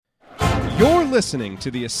You're listening to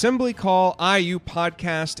the Assembly Call IU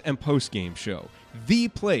podcast and postgame show, the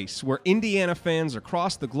place where Indiana fans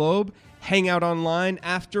across the globe hang out online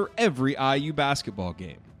after every IU basketball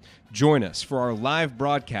game. Join us for our live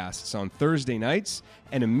broadcasts on Thursday nights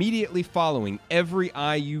and immediately following every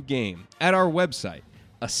IU game at our website,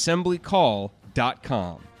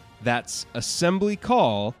 assemblycall.com. That's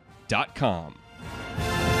assemblycall.com.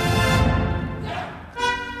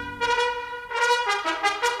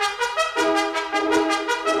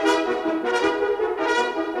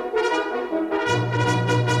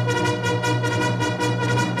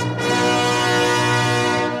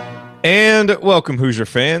 And welcome, Hoosier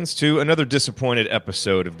fans, to another disappointed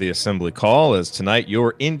episode of the Assembly Call, as tonight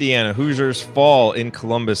your Indiana Hoosiers fall in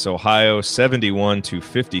Columbus, Ohio,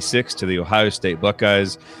 71-56 to the Ohio State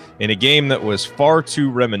Buckeyes in a game that was far too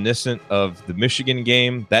reminiscent of the Michigan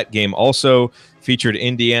game. That game also featured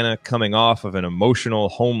Indiana coming off of an emotional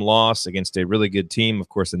home loss against a really good team, of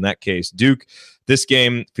course, in that case, Duke. This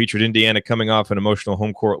game featured Indiana coming off an emotional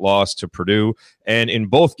home court loss to Purdue. And in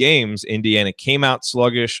both games, Indiana came out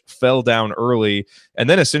sluggish, fell down early, and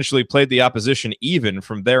then essentially played the opposition even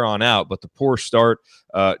from there on out. But the poor start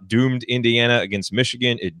doomed Indiana against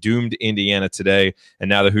Michigan. It doomed Indiana today. And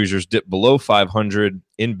now the Hoosiers dip below 500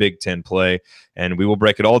 in Big Ten play. And we will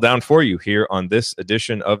break it all down for you here on this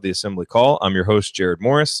edition of the Assembly Call. I'm your host, Jared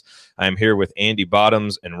Morris. I'm here with Andy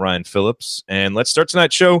Bottoms and Ryan Phillips. And let's start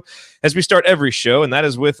tonight's show as we start every show, and that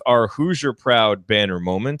is with our Hoosier Proud banner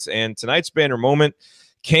moment. And tonight's banner moment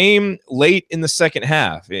came late in the second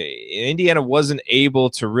half. Indiana wasn't able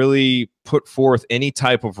to really put forth any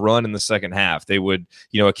type of run in the second half. They would,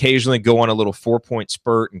 occasionally go on a little 4-point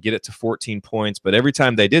spurt and get it to 14 points. But every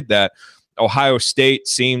time they did that, Ohio State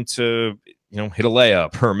seemed to, hit a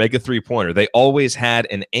layup or make a three-pointer. They always had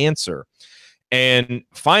an answer. And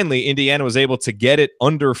finally, Indiana was able to get it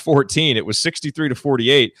under 14. It was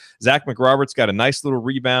 63-48. Zach McRoberts got a nice little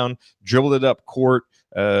rebound, dribbled it up court,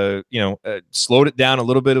 slowed it down a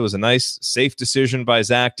little bit. It was a nice, safe decision by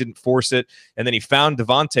Zach, didn't force it. And then he found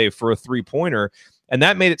Devontae for a three-pointer, and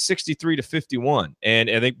that made it 63-51. And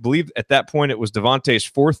I believe at that point it was Devontae's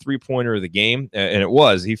fourth three-pointer of the game, and it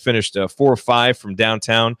was. He finished 4 of 5 from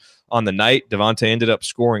downtown on the night. Devontae ended up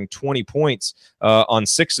scoring 20 points on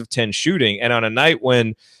 6 of 10 shooting, and on a night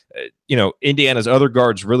when Indiana's other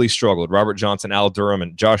guards really struggled. Robert Johnson, Al Durham,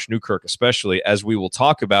 and Josh Newkirk especially, as we will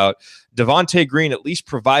talk about. Devontae Green at least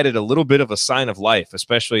provided a little bit of a sign of life,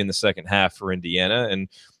 especially in the second half for Indiana. And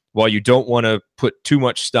while you don't want to put too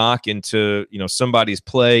much stock into somebody's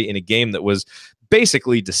play in a game that was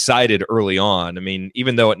basically decided early on, I mean,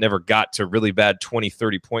 even though it never got to really bad 20,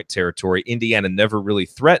 30-point territory, Indiana never really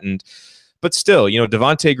threatened. But still,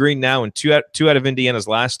 Devontae Green now in two out of Indiana's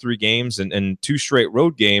last 3 games and 2 straight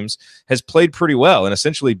road games has played pretty well and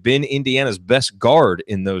essentially been Indiana's best guard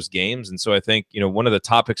in those games. And so I think, one of the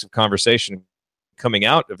topics of conversation coming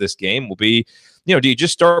out of this game will be, do you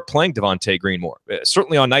just start playing Devontae Green more?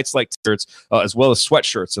 Certainly on nights like shirts, as well as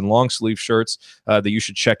sweatshirts and long sleeve shirts that you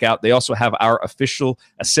should check out. They also have our official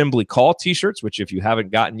Assembly Call t-shirts, which if you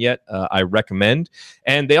haven't gotten yet, I recommend.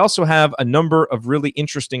 And they also have a number of really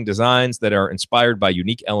interesting designs that are inspired by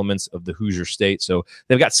unique elements of the Hoosier State. So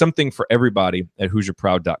they've got something for everybody at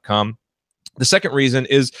HoosierProud.com. The second reason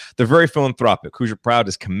is they're very philanthropic. Hoosier Proud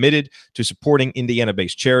is committed to supporting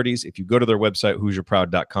Indiana-based charities. If you go to their website,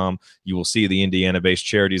 HoosierProud.com, you will see the Indiana-based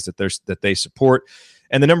charities that they support.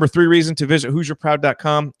 And the number 3 reason to visit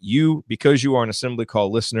HoosierProud.com, because you are an Assembly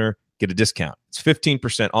Call listener, get a discount. It's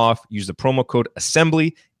 15% off. Use the promo code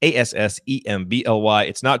ASSEMBLY, ASSEMBLY.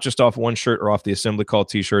 It's not just off one shirt or off the Assembly Call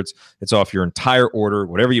t-shirts. It's off your entire order,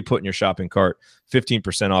 whatever you put in your shopping cart,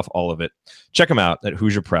 15% off all of it. Check them out at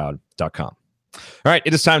HoosierProud.com. All right,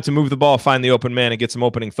 it is time to move the ball, find the open man, and get some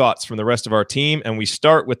opening thoughts from the rest of our team. And we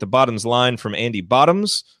start with the Bottoms line from Andy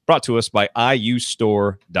Bottoms, brought to us by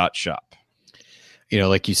iustore.shop.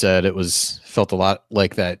 Like you said, felt a lot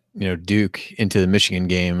like that, Duke into the Michigan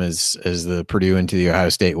game as the Purdue into the Ohio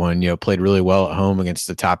State one, played really well at home against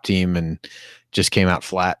the top team and just came out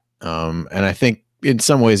flat. And I think in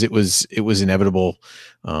some ways it was inevitable,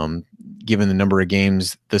 given the number of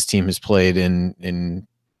games this team has played in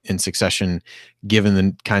succession, given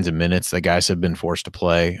the kinds of minutes that guys have been forced to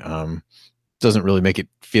play. Doesn't really make it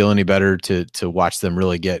feel any better to watch them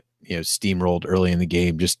really get steamrolled early in the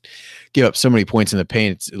game, just give up so many points in the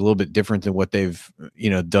paint. It's a little bit different than what they've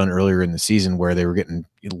done earlier in the season, where they were getting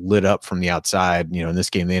lit up from the outside. In this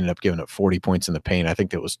game they ended up giving up 40 points in the paint. I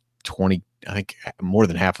think that was 20. I think more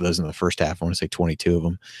than half of those in the first half. I want to say 22 of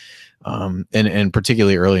them. And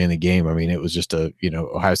particularly early in the game, I mean, it was just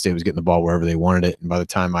Ohio State was getting the ball wherever they wanted it. And by the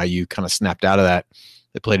time IU kind of snapped out of that,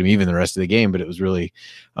 they played him even the rest of the game, but it was really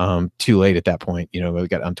too late at that point. We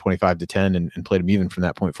got on 25-10 and played him even from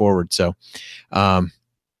that point forward. So,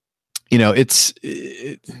 it's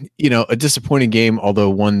a disappointing game, although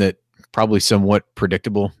one that probably somewhat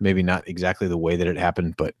predictable, maybe not exactly the way that it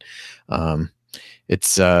happened, but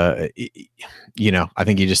it's I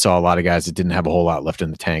think you just saw a lot of guys that didn't have a whole lot left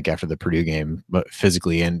in the tank after the Purdue game, but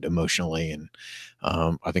physically and emotionally. And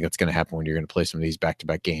I think that's going to happen when you're going to play some of these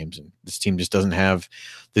back-to-back games. And this team just doesn't have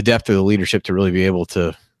the depth or the leadership to really be able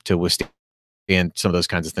to withstand some of those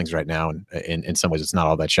kinds of things right now. And in some ways, it's not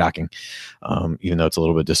all that shocking, even though it's a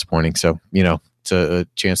little bit disappointing. So, it's a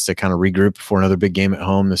chance to kind of regroup for another big game at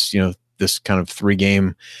home. This kind of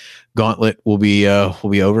 3-game gauntlet will be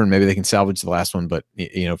over, and maybe they can salvage the last one. But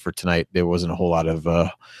for tonight, there wasn't a whole lot of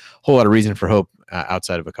reason for hope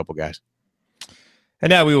outside of a couple guys. And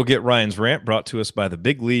now we will get Ryan's rant, brought to us by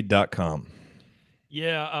thebiglead.com.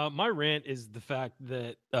 Yeah, my rant is the fact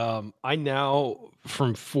that I now,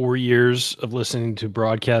 from 4 years of listening to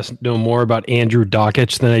broadcasts, know more about Andrew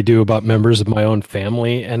Dockich than I do about members of my own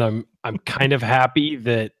family, and I'm kind of happy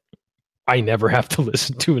that I never have to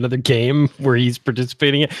listen to another game where he's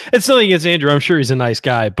participating in. It's nothing against Andrew. I'm sure he's a nice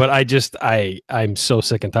guy, but I'm so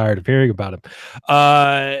sick and tired of hearing about him.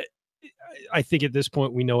 I think at this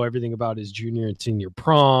point we know everything about his junior and senior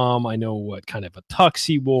prom. I know what kind of a tux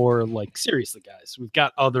he wore. Like, seriously, guys, we've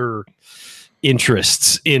got other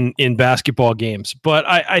interests in basketball games. But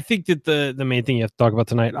I think that the main thing you have to talk about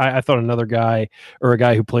tonight, I thought another guy, or a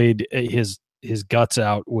guy who played his guts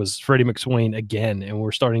out, was Freddie McSwain again, and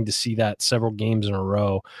we're starting to see that several games in a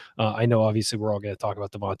row. I know obviously we're all going to talk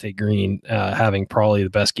about Devontae Green having probably the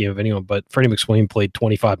best game of anyone, but Freddie McSwain played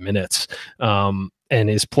 25 minutes. And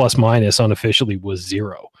his plus minus unofficially was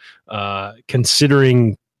 0.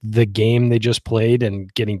 Considering the game they just played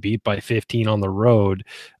and getting beat by 15 on the road,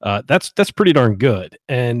 that's pretty darn good.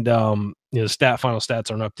 And final stats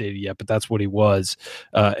aren't updated yet, but that's what he was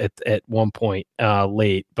at one point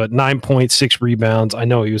late. But 9.6 rebounds. I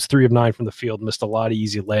know he was 3 of 9 from the field, missed a lot of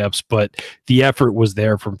easy layups, but the effort was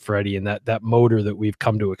there from Freddie, and that motor that we've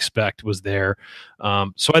come to expect was there.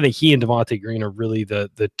 So I think he and Devontae Green are really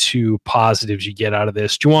the two positives you get out of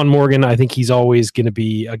this. Juwan Morgan, I think he's always going to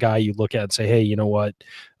be a guy you look at and say, hey, you know what?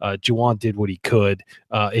 Juwan did what he could.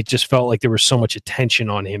 It just felt like there was so much attention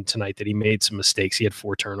on him tonight that he made some mistakes. He had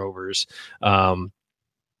 4 turnovers.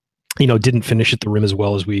 Didn't finish at the rim as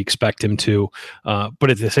well as we expect him to. But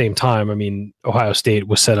at the same time, I mean, Ohio State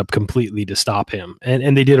was set up completely to stop him.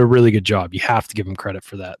 And they did a really good job. You have to give him credit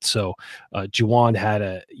for that. So Juwan had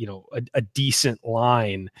a decent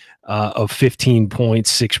line of 15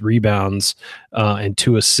 points, 6 rebounds, and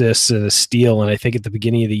 2 assists and a steal. And I think at the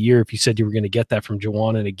beginning of the year, if you said you were going to get that from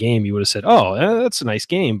Juwan in a game, you would have said, oh, that's a nice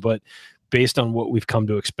game. But based on what we've come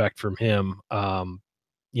to expect from him,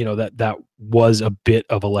 that was a bit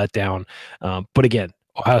of a letdown. But again,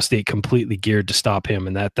 Ohio State completely geared to stop him,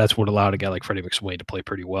 and that's what allowed a guy like Freddie McSwain to play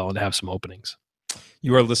pretty well and have some openings.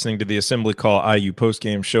 You are listening to the Assembly Call IU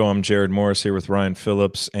postgame show. I'm Jared Morris here with Ryan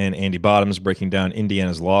Phillips and Andy Bottoms, breaking down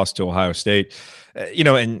Indiana's loss to Ohio State.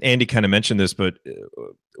 And Andy kind of mentioned this, but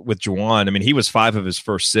with Juwan, I mean, he was 5 of his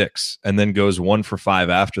first 6 and then goes 1 for 5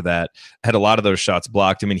 after that. Had a lot of those shots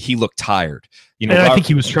blocked. I mean, he looked tired. And I think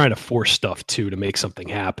he was trying to force stuff too to make something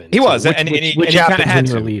happen. He was, and he kind of had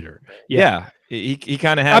to. Leader. Yeah, he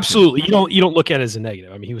kind of had absolutely. To. You don't look at it as a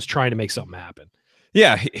negative. I mean, he was trying to make something happen.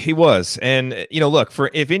 Yeah, he was. And, look,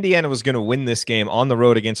 if Indiana was going to win this game on the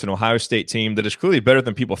road against an Ohio State team that is clearly better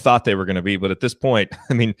than people thought they were going to be, but at this point,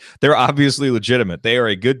 I mean, they're obviously legitimate. They are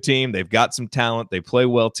a good team. They've got some talent. They play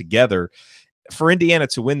well together. For Indiana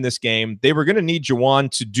to win this game, they were going to need Juwan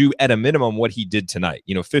to do at a minimum what he did tonight.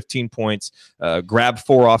 15 points, grab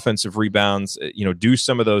 4 offensive rebounds, do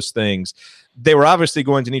some of those things. They were obviously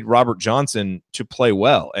going to need Robert Johnson to play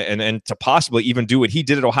well and to possibly even do what he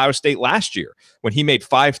did at Ohio State last year when he made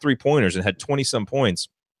 5 3-pointers and had 20-some points.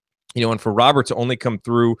 And for Robert to only come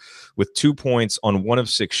through with 2 points on 1 of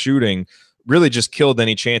 6 shooting really just killed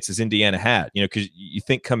any chances Indiana had, because you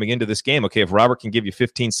think coming into this game, okay, if Robert can give you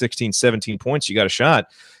 15, 16, 17 points, you got a shot.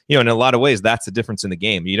 In a lot of ways, that's the difference in the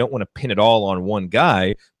game. You don't want to pin it all on one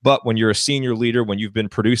guy, but when you're a senior leader, when you've been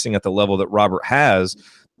producing at the level that Robert has,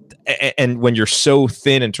 and when you're so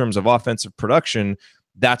thin in terms of offensive production,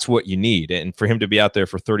 that's what you need. And for him to be out there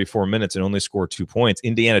for 34 minutes and only score 2 points,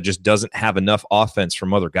 Indiana just doesn't have enough offense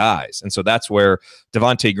from other guys. And so that's where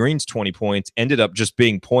Devontae Green's 20 points ended up just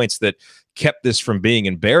being points that kept this from being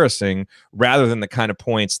embarrassing, rather than the kind of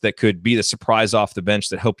points that could be the surprise off the bench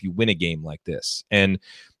that help you win a game like this. And,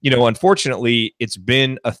 unfortunately, it's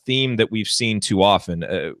been a theme that we've seen too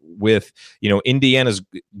often with, Indiana's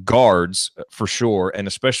guards for sure, and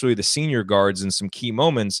especially the senior guards in some key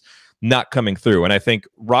moments not coming through. And I think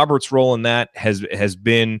Robert's role in that has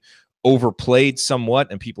been overplayed somewhat,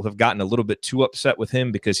 and people have gotten a little bit too upset with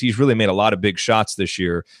him because he's really made a lot of big shots this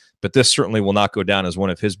year. But this certainly will not go down as one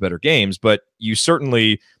of his better games. But you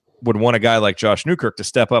certainly would want a guy like Josh Newkirk to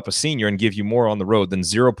step up, a senior, and give you more on the road than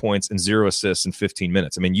 0 points and 0 assists in 15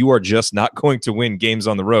 minutes. I mean, you are just not going to win games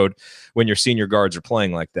on the road when your senior guards are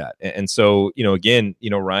playing like that. And so, again,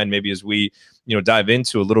 Ryan, maybe as we, dive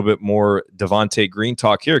into a little bit more Devontae Green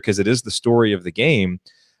talk here, because it is the story of the game.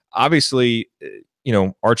 Obviously,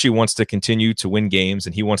 Archie wants to continue to win games,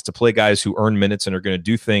 and he wants to play guys who earn minutes and are going to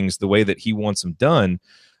do things the way that he wants them done.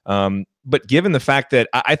 But given the fact that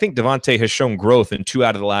I think Devontae has shown growth in 2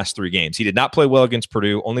 out of the last 3 games, he did not play well against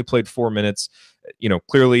Purdue, only played 4 minutes,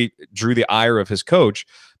 clearly drew the ire of his coach,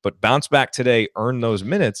 but bounced back today, earned those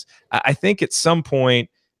minutes. I think at some point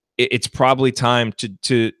it's probably time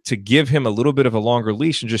to give him a little bit of a longer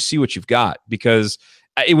leash and just see what you've got, because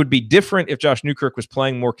it would be different if Josh Newkirk was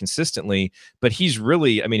playing more consistently, but he's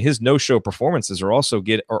really, his no-show performances are also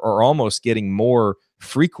are almost getting more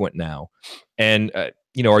frequent now. And,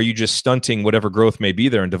 are you just stunting whatever growth may be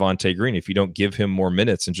there in Devontae Green if you don't give him more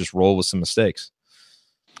minutes and just roll with some mistakes?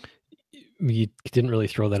 You didn't really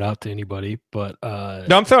throw that out to anybody, but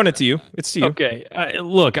no, I'm throwing it to you. It's to you. Okay.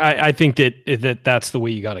 Look, I think that's the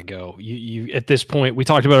way you got to go. You at this point, we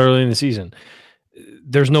talked about earlier in the season,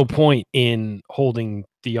 there's no point in holding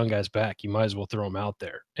the young guys back. You might as well throw them out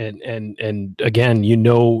there. And again,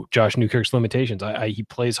 Josh Newkirk's limitations. He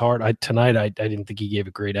plays hard. Tonight, I didn't think he gave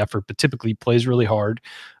a great effort, but typically plays really hard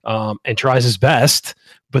and tries his best.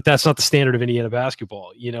 But that's not the standard of Indiana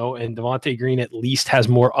basketball, and Devontae Green at least has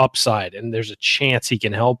more upside, and there's a chance he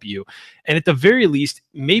can help you. And at the very least,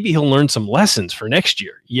 maybe he'll learn some lessons for next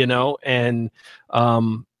year, And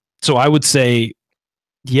so I would say,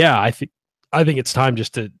 yeah, I think it's time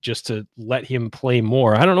just to let him play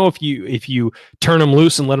more. I don't know if you turn him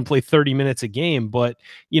loose and let him play 30 minutes a game, but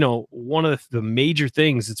one of the major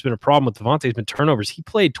things that's been a problem with Devontae has been turnovers. He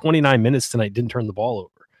played 29 minutes tonight, didn't turn the ball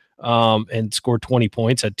over, and scored 20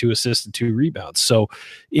 points, had 2 assists and 2 rebounds. So,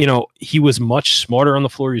 he was much smarter on the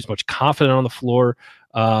floor. He was much confident on the floor.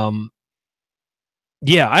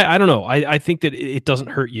 Yeah, I don't know. I think that it doesn't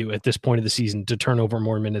hurt you at this point of the season to turn over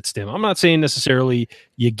more minutes to him. I'm not saying necessarily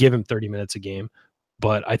you give him 30 minutes a game,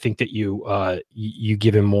 but I think that you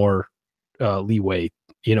give him more leeway,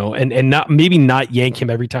 and not yank him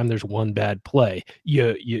every time there's one bad play.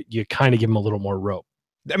 You kind of give him a little more rope.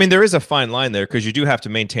 There is a fine line there, because you do have to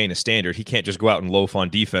maintain a standard. He can't just go out and loaf on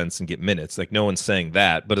defense and get minutes. Like, no one's saying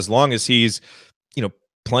that. But as long as he's,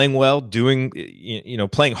 playing well,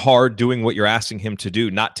 playing hard, doing what you're asking him to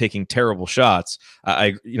do, not taking terrible shots,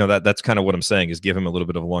 that's kind of what I'm saying, is give him a little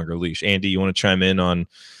bit of a longer leash. Andy, you want to chime in on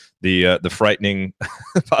the frightening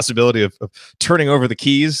possibility of turning over the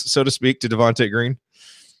keys, so to speak, to Devontae Green?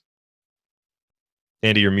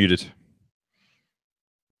 Andy, you're muted.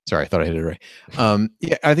 Sorry, I thought I hit it right.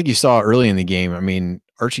 Yeah, I think you saw early in the game.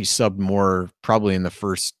 Archie subbed more probably in the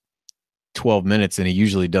first 12 minutes than he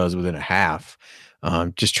usually does within a half.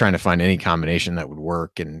 Just trying to find any combination that would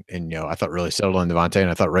work. And I thought really settled on Devontae,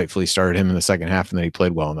 and I thought rightfully started him in the second half, and then he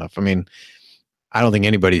played well enough. I don't think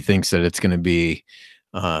anybody thinks that it's going to be,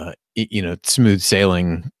 smooth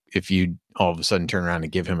sailing if you all of a sudden turn around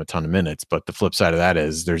and give him a ton of minutes. But the flip side of that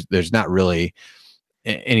is there's not really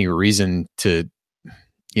any reason to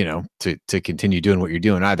continue doing what you're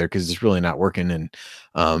doing either, because it's really not working. And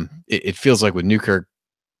it feels like with Newkirk,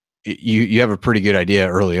 you have a pretty good idea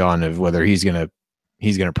early on of whether he's going to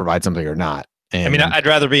provide something or not. And I'd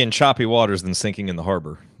rather be in choppy waters than sinking in the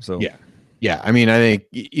harbor. So yeah. I think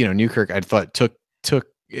Newkirk, I thought took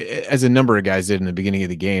as a number of guys did in the beginning of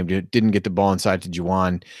the game, didn't get the ball inside to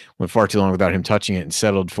Juwan, went far too long without him touching it, and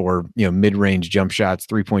settled for mid-range jump shots,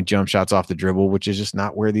 3-point jump shots off the dribble, which is just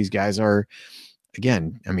not where these guys are.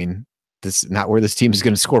 Again, this is not where this team is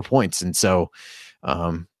going to score points, and so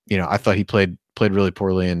I thought he played really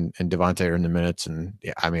poorly, and Devontae earned the minutes. And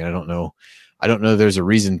yeah, I don't know there's a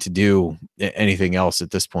reason to do anything else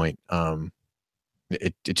at this point.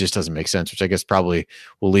 It just doesn't make sense, which I guess probably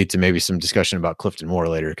will lead to maybe some discussion about Clifton Moore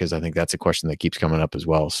later, because I think that's a question that keeps coming up as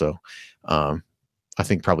well. So I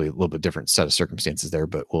think probably a little bit different set of circumstances there,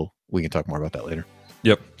 but we can talk more about that later.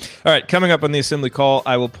 Yep. All right. Coming up on the Assembly Call,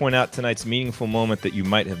 I will point out tonight's meaningful moment that you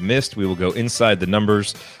might have missed. We will go inside the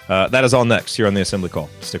numbers. That is all next here on the Assembly Call.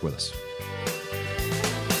 Stick with us.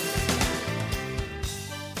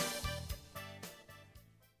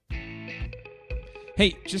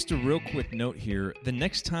 Hey, just a real quick note here. The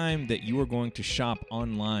next time that you are going to shop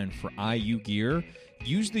online for IU gear,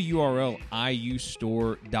 use the URL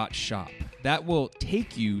iustore.shop. That will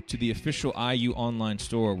take you to the official IU online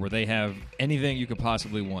store where they have anything you could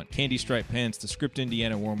possibly want. Candy stripe pants, the Script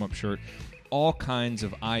Indiana warm-up shirt, all kinds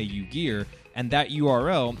of IU gear. And that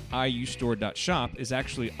URL, iustore.shop, is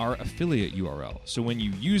actually our affiliate URL. So when you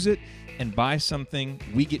use it and buy something,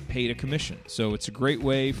 we get paid a commission. So it's a great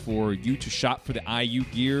way for you to shop for the IU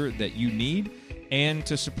gear that you need and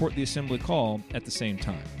to support the Assembly Call at the same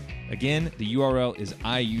time. Again, the URL is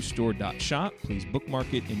iustore.shop. Please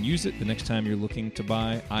bookmark it and use it the next time you're looking to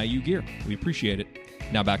buy IU gear. We appreciate it.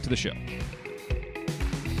 Now back to the show.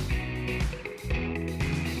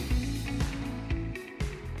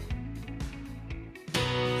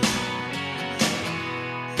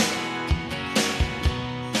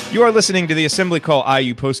 You are listening to the Assembly Call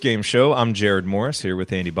IU postgame show. I'm Jared Morris here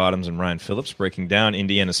with Andy Bottoms and Ryan Phillips, breaking down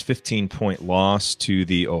Indiana's 15-point loss to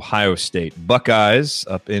the Ohio State Buckeyes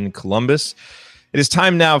up in Columbus. It is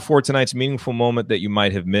time now for tonight's meaningful moment that you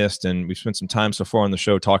might have missed, and we've spent some time so far on the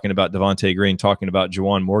show talking about Devontae Green, talking about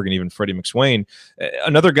Juwan Morgan, even Freddie McSwain.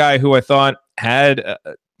 Another guy who I thought had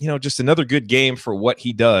just another good game for what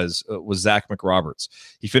he does was Zach McRoberts.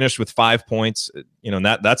 He finished with 5 points, and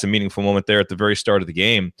that's a meaningful moment there at the very start of the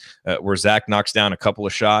game where Zach knocks down a couple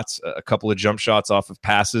of shots, a couple of jump shots off of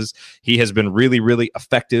passes. He has been really, really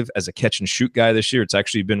effective as a catch and shoot guy this year. It's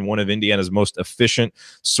actually been one of Indiana's most efficient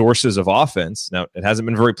sources of offense. Now, it hasn't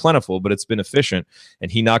been very plentiful, but it's been efficient. And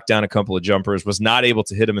he knocked down a couple of jumpers, was not able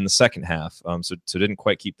to hit him in the second half, so didn't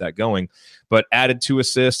quite keep that going, but added 2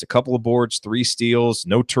 assists, a couple of boards, 3 steals,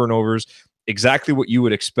 no turnovers, exactly what you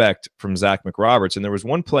would expect from Zach McRoberts. And there was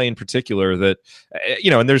one play in particular that,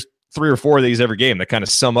 and there's 3 or 4 of these every game that kind of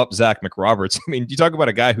sum up Zach McRoberts. I mean, you talk about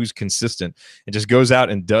a guy who's consistent and just goes out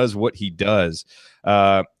and does what he does.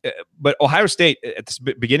 But Ohio State, at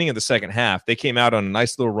the beginning of the second half, they came out on a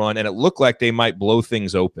nice little run, and it looked like they might blow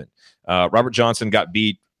things open. Robert Johnson got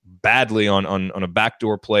beat badly on a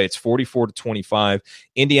backdoor play. It's 44-25.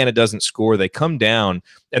 Indiana doesn't score. They come down,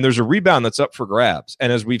 and there's a rebound that's up for grabs.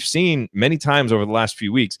 And as we've seen many times over the last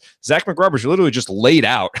few weeks, Zach McRoberts literally just laid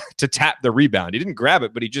out to tap the rebound. He didn't grab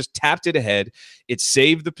it, but he just tapped it ahead. It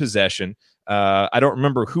saved the possession. I don't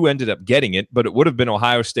remember who ended up getting it, but it would have been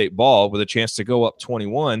Ohio State ball with a chance to go up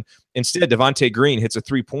 21. Instead, Devontae Green hits a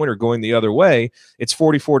 3-pointer going the other way. It's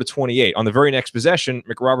 44-28. On the very next possession,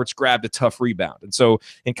 McRoberts grabbed a tough rebound. And so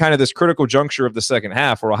in kind of this critical juncture of the second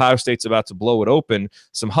half where Ohio State's about to blow it open,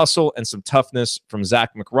 some hustle and some toughness from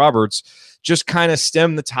Zach McRoberts just kind of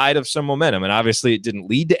stemmed the tide of some momentum. And obviously it didn't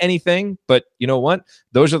lead to anything, but you know what?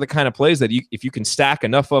 Those are the kind of plays that if you can stack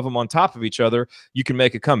enough of them on top of each other, you can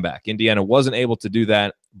make a comeback. Indiana wasn't able to do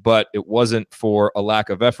that, but it wasn't for a lack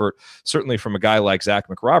of effort, certainly from a guy like Zach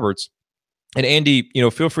McRoberts. And Andy,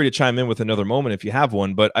 feel free to chime in with another moment if you have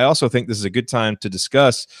one, but I also think this is a good time to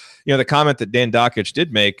discuss, the comment that Dan Dakich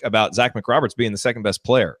did make about Zach McRoberts being the second best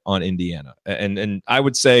player on Indiana. And I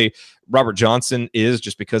would say Robert Johnson is,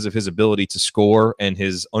 just because of his ability to score and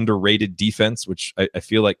his underrated defense, which I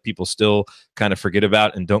feel like people still kind of forget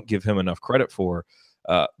about and don't give him enough credit for.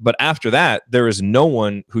 But after that, there is no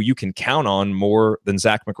one who you can count on more than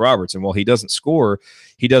Zach McRoberts. And while he doesn't score,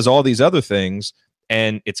 he does all these other things.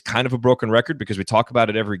 And it's kind of a broken record because we talk about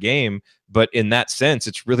it every game. But in that sense,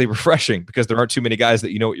 it's really refreshing because there aren't too many guys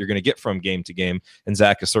that you know what you're going to get from game to game. And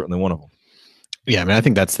Zach is certainly one of them. Yeah, I mean, I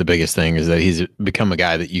think that's the biggest thing is that he's become a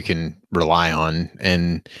guy that you can rely on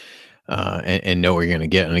and know what you're going to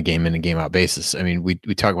get on a game in and game out basis. I mean, we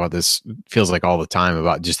talk about this, feels like all the time,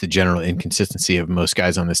 about just the general inconsistency of most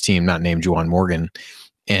guys on this team, not named Juwan Morgan.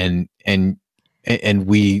 And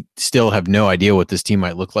we still have no idea what this team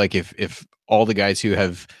might look like if all the guys who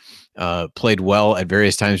have played well at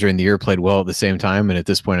various times during the year played well at the same time. And at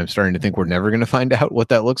this point, I'm starting to think we're never going to find out what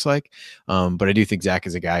that looks like. But I do think Zach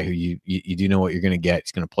is a guy who you do know what you're going to get.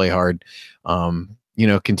 He's going to play hard.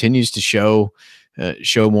 Continues to show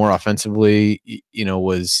more offensively.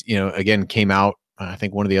 Again, came out. I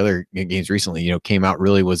think one of the other games recently, came out,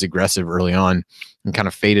 really was aggressive early on and kind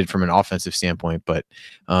of faded from an offensive standpoint. But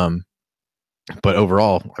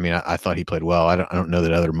overall, I mean, I thought he played well. I don't know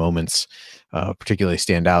that other moments particularly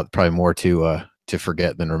stand out. Probably more to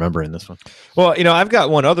forget than remember in this one. Well, I've got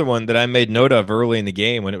one other one that I made note of early in the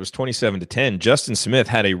game when it was 27-10. Justin Smith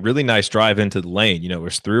had a really nice drive into the lane. It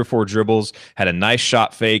was 3 or 4 dribbles, had a nice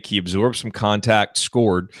shot fake. He absorbed some contact,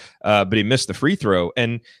 scored, but he missed the free throw.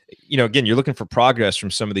 And again, you're looking for progress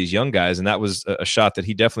from some of these young guys, and that was a shot that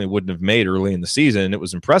he definitely wouldn't have made early in the season, and it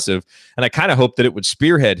was impressive. And I kind of hoped that it would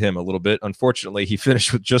spearhead him a little bit. Unfortunately, he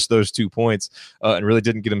finished with just those 2 points and really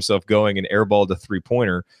didn't get himself going and airballed a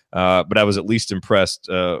 3-pointer. But I was at least impressed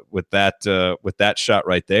with that shot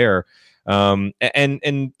right there. And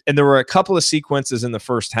there were a couple of sequences in the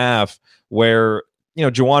first half where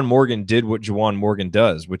Juwan Morgan did what Juwan Morgan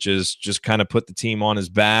does, which is just kind of put the team on his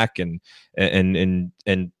back and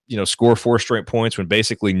score 4 straight points when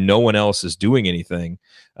basically no one else is doing anything.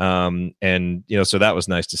 So that was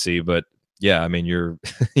nice to see. But yeah, I mean, you're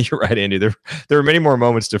right, Andy. There are many more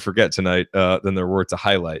moments to forget tonight than there were to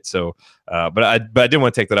highlight. So, but I did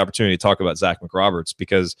want to take that opportunity to talk about Zach McRoberts,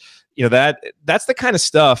 because that's the kind of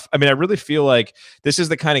stuff. I mean, I really feel like this is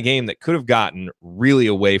the kind of game that could have gotten really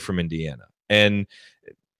away from Indiana. And,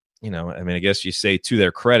 I guess you say to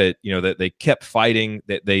their credit, that they kept fighting,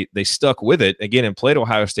 that they stuck with it again and played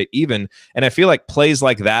Ohio State even. And I feel like plays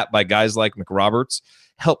like that by guys like McRoberts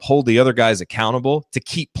help hold the other guys accountable to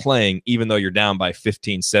keep playing, even though you're down by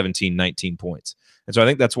 15, 17, 19 points. And so I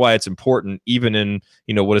think that's why it's important, even in,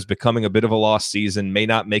 what is becoming a bit of a lost season, may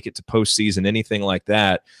not make it to postseason, anything like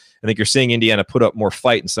that. I think you're seeing Indiana put up more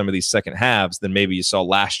fight in some of these second halves than maybe you saw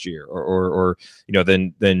last year or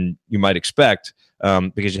than you might expect,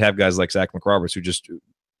 because you have guys like Zach McRoberts who just,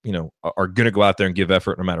 are going to go out there and give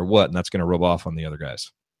effort no matter what, and that's going to rub off on the other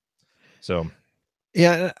guys. So,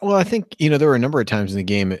 yeah, well, I think, there were a number of times in the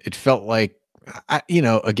game it felt like,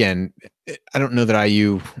 again, I don't know that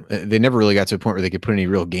IU, they never really got to a point where they could put any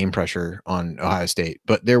real game pressure on Ohio State,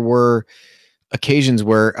 but there were occasions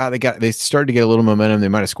where they started to get a little momentum. They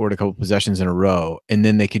might have scored a couple possessions in a row, and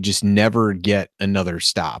then they could just never get another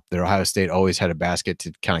stop. Their Ohio State always had a basket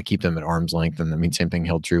to kind of keep them at arm's length. And I mean, same thing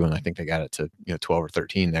held true. And I think they got it to, 12 or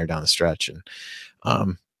 13 there down the stretch.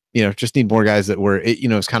 And, just need more guys that were,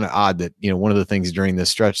 it's kind of odd that, one of the things during this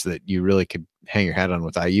stretch that you really could hang your hat on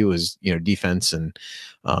with IU is, defense and,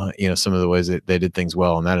 some of the ways that they did things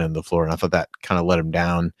well on that end of the floor. And I thought that kind of let them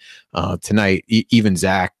down tonight. Even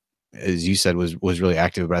Zach, as you said, was really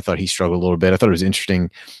active, but I thought he struggled a little bit. I thought it was interesting,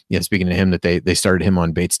 speaking to him, that they started him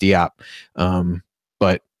on Bates Diop,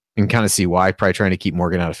 but you can kind of see why, probably trying to keep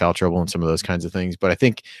Morgan out of foul trouble and some of those kinds of things. But I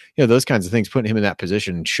think, those kinds of things, putting him in that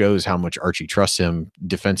position shows how much Archie trusts him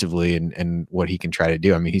defensively and what he can try to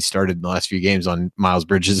do. I mean, he started in the last few games on Miles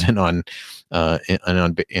Bridges and on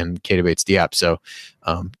Keita Bates Diop. So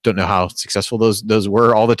don't know how successful those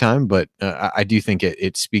were all the time, but I do think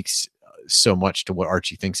it speaks so much to what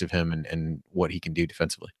Archie thinks of him and what he can do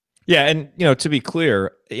defensively. Yeah. And, to be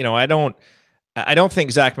clear, I don't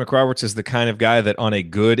think Zach McRoberts is the kind of guy that on a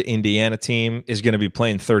good Indiana team is going to be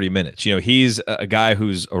playing 30 minutes. He's a guy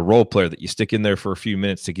who's a role player that you stick in there for a few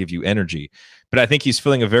minutes to give you energy. But I think he's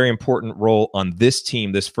filling a very important role on this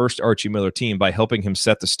team, this first Archie Miller team, by helping him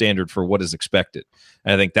set the standard for what is expected.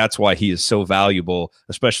 And I think that's why he is so valuable,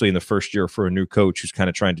 especially in the first year for a new coach who's kind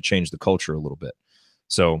of trying to change the culture a little bit.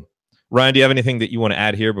 So, Ryan, do you have anything that you want to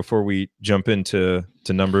add here before we jump into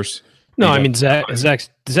numbers? No, I mean, Zach's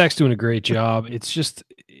doing a great job.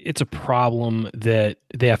 It's a problem that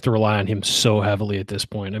they have to rely on him so heavily at this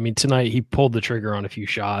point. I mean, tonight he pulled the trigger on a few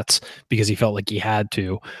shots because he felt like he had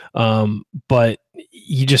to, but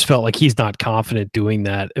he just felt like he's not confident doing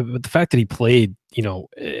that. But the fact that he played,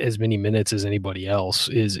 as many minutes as anybody else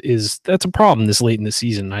is that's a problem this late in the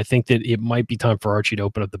season. I think that it might be time for Archie to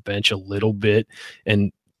open up the bench a little bit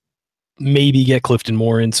and maybe get Clifton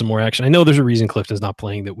Moore in some more action. I know there's a reason Clifton's not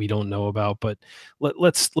playing that we don't know about, but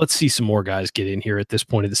let's see some more guys get in here at this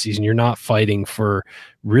point of the season. You're not fighting for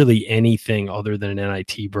really anything other than an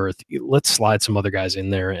NIT berth. Let's slide some other guys in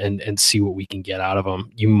there and see what we can get out of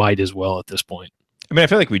them. You might as well at this point. I mean, I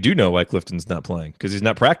feel like we do know why Clifton's not playing, because he's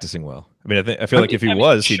not practicing well. I mean, I feel like if he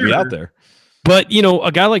was, he'd be out there. But,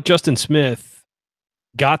 a guy like Justin Smith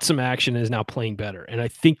got some action and is now playing better. And I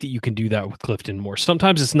think that you can do that with Clifton Moore.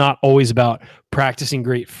 Sometimes it's not always about practicing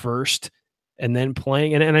great first and then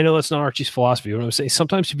playing. And I know that's not Archie's philosophy. What I'm saying,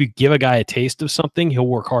 sometimes if you give a guy a taste of something, he'll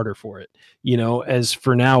work harder for it. As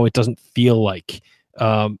for now, it doesn't feel like,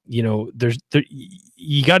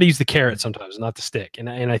 you got to use the carrot sometimes, not the stick. And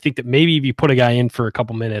I think that maybe if you put a guy in for a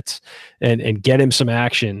couple minutes and get him some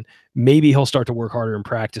action, maybe he'll start to work harder in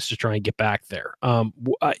practice to try and get back there.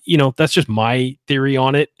 That's just my theory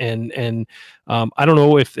on it. And I don't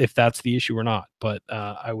know if that's the issue or not, but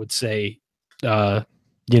I would say, I'd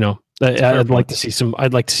like to see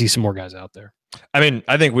some more guys out there. I mean,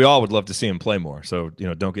 I think we all would love to see him play more. So,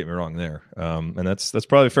 don't get me wrong there. And that's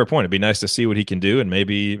probably a fair point. It'd be nice to see what he can do, and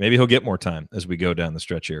maybe he'll get more time as we go down the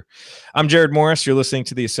stretch here. I'm Jared Morris. You're listening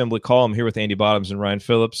to the Assembly Call. I'm here with Andy Bottoms and Ryan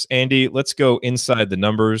Phillips. Andy, let's go inside the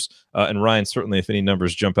numbers. And Ryan, certainly if any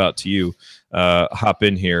numbers jump out to you, hop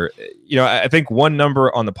in here. I think one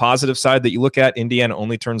number on the positive side that you look at, Indiana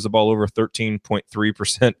only turns the ball over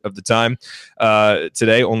 13.3% of the time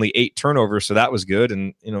today, only 8 turnovers. So that was good.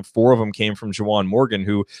 And, 4 of them came from Juwan Morgan,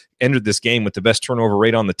 who entered this game with the best turnover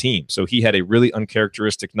rate on the team. So he had a really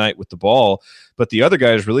uncharacteristic night with the ball, but the other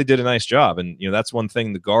guys really did a nice job. And, that's one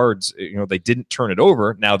thing the guards, they didn't turn it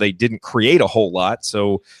over. Now they didn't create a whole lot.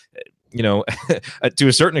 So, to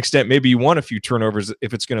a certain extent, maybe you want a few turnovers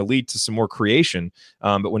if it's going to lead to some more creation.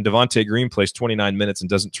 But when Devontae Green plays 29 minutes and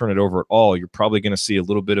doesn't turn it over at all, you're probably going to see a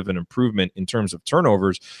little bit of an improvement in terms of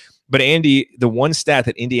turnovers. But Andy, the one stat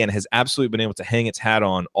that Indiana has absolutely been able to hang its hat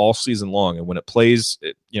on all season long, and when it plays,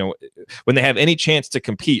 when they have any chance to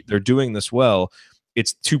compete, they're doing this well.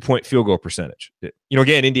 It's 2-point field goal percentage.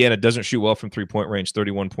 Again, Indiana doesn't shoot well from 3-point range,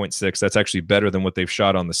 31.6. That's actually better than what they've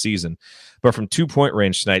shot on the season. But from 2-point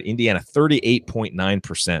range tonight, Indiana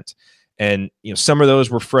 38.9%. And some of those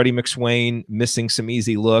were Freddie McSwain missing some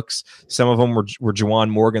easy looks. Some of them were Juwan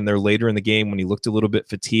Morgan there later in the game when he looked a little bit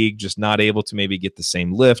fatigued, just not able to maybe get the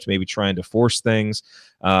same lift, maybe trying to force things.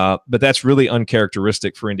 But that's really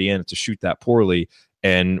uncharacteristic for Indiana to shoot that poorly.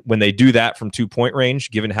 And when they do that from 2-point range,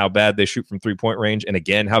 given how bad they shoot from 3-point range, and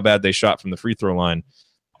again, how bad they shot from the free throw line,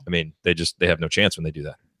 I mean, they have no chance when they do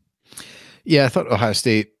that. Yeah, I thought Ohio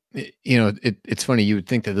State, it's funny. You would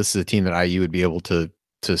think that this is a team that IU would be able to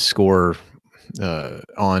score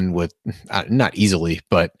on with, not easily,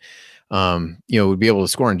 but, would be able to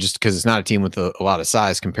score on, just because it's not a team with a lot of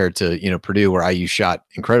size compared to, Purdue, where IU shot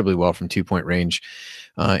incredibly well from 2-point range.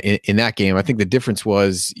 In that game, I think the difference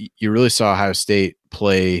was you really saw Ohio State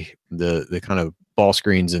play the kind of ball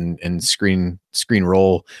screens and screen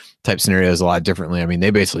roll type scenarios a lot differently. I mean,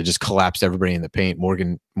 they basically just collapsed everybody in the paint.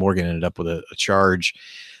 Morgan ended up with a charge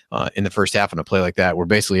in the first half on a play like that, where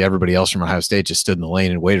basically everybody else from Ohio State just stood in the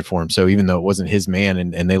lane and waited for him. So even though it wasn't his man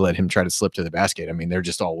and they let him try to slip to the basket, I mean, they're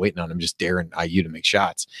just all waiting on him, just daring IU to make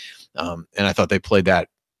shots. And I thought they played that,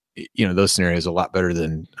 those scenarios a lot better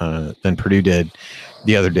than Purdue did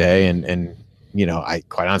the other day. And I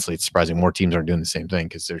quite honestly, it's surprising more teams aren't doing the same thing,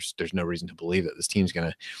 because there's no reason to believe that this team's going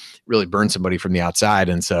to really burn somebody from the outside.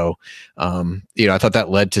 And so, I thought that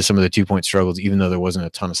led to some of the 2-point struggles, even though there wasn't a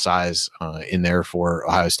ton of size in there for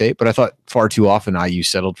Ohio State. But I thought far too often IU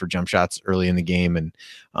settled for jump shots early in the game. And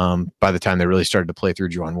by the time they really started to play through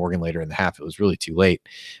Juwan Morgan later in the half, it was really too late.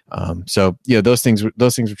 So, those things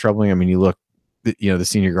were troubling. I mean, you look, the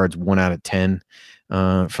senior guards 1 out of 10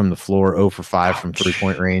 from the floor, 0 for 5 from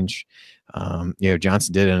 3-point range.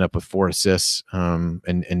 Johnson did end up with 4 assists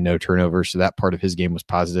and no turnovers. So that part of his game was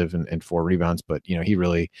positive, and 4 rebounds. But, he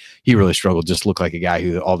really struggled. Just looked like a guy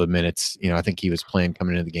who all the minutes, I think he was playing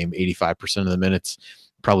coming into the game 85% of the minutes,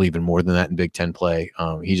 probably even more than that in Big Ten play.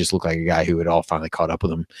 He just looked like a guy who had all finally caught up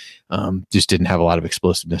with him. Just didn't have a lot of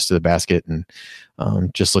explosiveness to the basket, and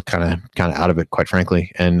just looked kind of out of it, quite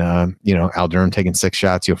frankly. And, Al Durham taking 6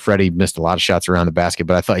 shots. Freddie missed a lot of shots around the basket,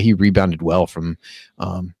 but I thought he rebounded well from,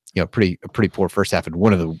 a pretty poor first half, and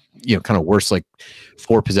one of the, kind of worst,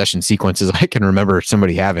 4 possession sequences I can remember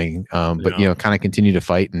somebody having, but, kind of continued to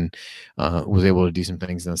fight and was able to do some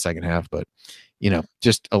things in the second half. But,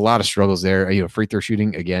 just a lot of struggles there. Free throw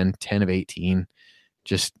shooting, again, 10 of 18,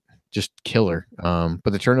 just killer.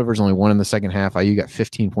 But the turnovers only 1 in the second half. IU got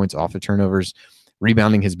 15 points off the turnovers.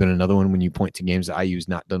 Rebounding has been another one when you point to games that IU's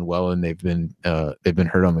not done well, and they've been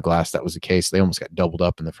hurt on the glass. That was the case. They almost got doubled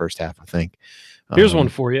up in the first half, I think. Here's one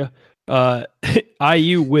for you.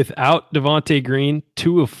 IU without Devontae Green,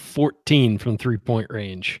 2 of 14 from 3-point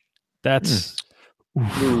range. That's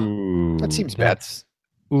that seems bad.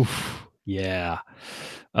 Yeah.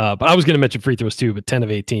 But I was going to mention free throws too, but 10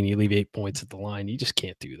 of 18, you leave 8 points at the line. You just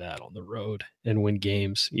can't do that on the road and win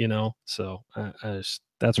games, So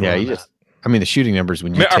that's where I'm at. I mean, the shooting numbers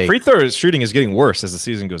when you our free throw shooting is getting worse as the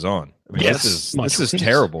season goes on. I mean, yes, this is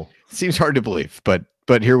terrible. It seems hard to believe, but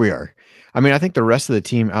here we are. I mean, I think the rest of the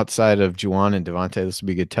team outside of Juwan and Devontae, this will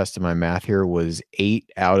be a good test of my math here, was 8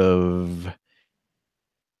 out of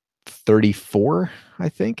 34, I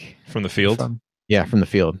think. From the field? From the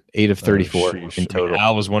field. 8 of 34 in total. I mean,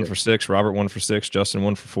 Al was 1 for 6, Robert 1 for 6, Justin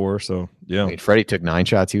 1 for 4. So, yeah. I mean, Freddie took 9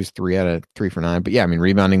 shots. He was 3 out of 3 for 9. But, yeah, I mean,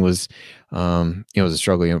 rebounding was, was a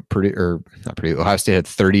struggle. Ohio State had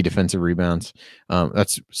 30 defensive rebounds.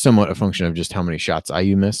 That's somewhat a function of just how many shots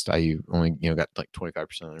IU missed. IU only, got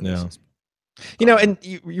 25% of their misses. And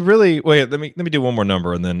you really wait. Let me do one more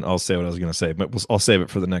number, and then I'll say what I was going to say. But I'll save it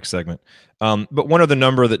for the next segment. But one other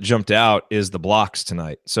number that jumped out is the blocks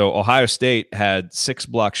tonight. So Ohio State had 6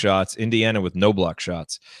 block shots, Indiana with no block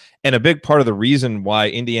shots. And a big part of the reason why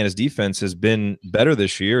Indiana's defense has been better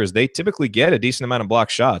this year is they typically get a decent amount of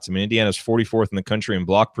block shots. I mean, Indiana's 44th in the country in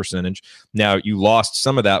block percentage. Now, you lost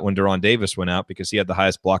some of that when Deron Davis went out because he had the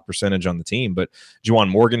highest block percentage on the team. But Juwan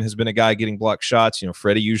Morgan has been a guy getting block shots.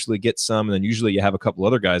 Freddie usually gets some, and then usually you have a couple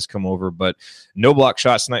other guys come over. But no block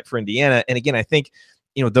shots tonight for Indiana. And again, I think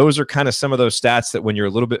those are kind of some of those stats that when you're a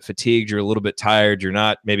little bit fatigued, you're a little bit tired, you're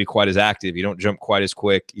not maybe quite as active, you don't jump quite as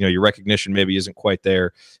quick, your recognition maybe isn't quite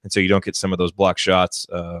there, and so you don't get some of those block shots,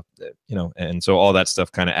 and so all that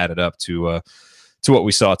stuff kind of added up to what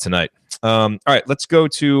we saw tonight. All right, let's go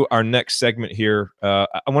to our next segment here. I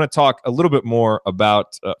want to talk a little bit more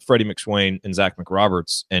about Freddie McSwain and Zach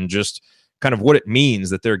McRoberts and just kind of what it means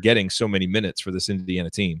that they're getting so many minutes for this Indiana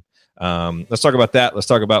team. Let's talk about that. Let's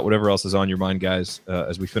talk about whatever else is on your mind, guys,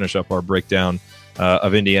 as we finish up our breakdown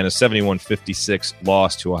of Indiana's 71-56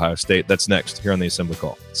 loss to Ohio State. That's next here on the Assembly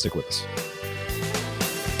Call. Stick with us.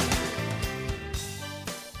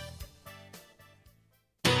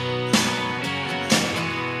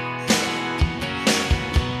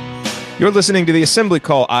 You're listening to the Assembly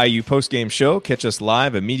Call IU postgame show. Catch us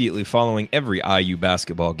live immediately following every IU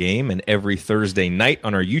basketball game and every Thursday night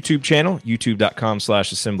on our YouTube channel,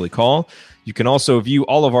 youtube.com/assemblycall. You can also view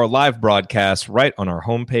all of our live broadcasts right on our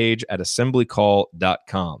homepage at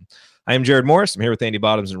assemblycall.com. I am Jared Morris. I'm here with Andy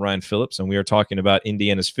Bottoms and Ryan Phillips, and we are talking about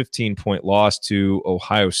Indiana's 15-point loss to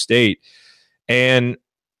Ohio State. And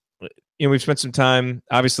we've spent some time,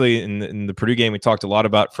 obviously, in the Purdue game. We talked a lot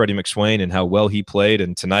about Freddie McSwain and how well he played.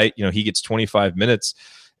 And tonight, he gets 25 minutes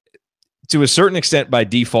to a certain extent by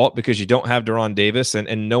default because you don't have Deron Davis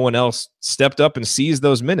and no one else stepped up and seized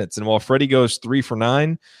those minutes. And while Freddie goes 3 for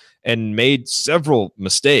 9 and made several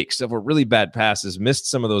mistakes, several really bad passes, missed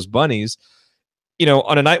some of those bunnies,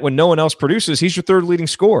 on a night when no one else produces, he's your third leading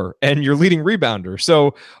scorer and your leading rebounder.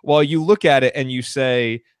 So while you look at it and you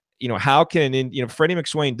say, how can Freddie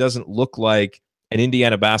McSwain doesn't look like an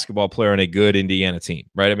Indiana basketball player on a good Indiana team,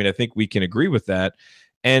 right? I mean, I think we can agree with that.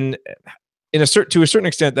 And to a certain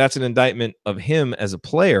extent, that's an indictment of him as a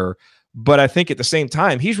player. But I think at the same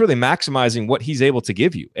time, he's really maximizing what he's able to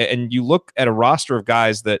give you. And you look at a roster of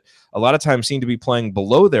guys that a lot of times seem to be playing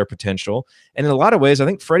below their potential. And in a lot of ways, I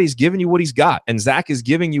think Freddie's giving you what he's got and Zach is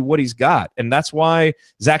giving you what he's got. And that's why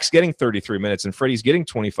Zach's getting 33 minutes and Freddie's getting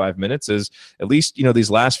 25 minutes is at least,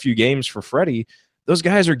 these last few games for Freddie, those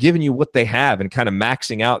guys are giving you what they have and kind of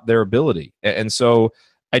maxing out their ability. And so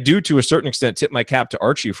I do, to a certain extent, tip my cap to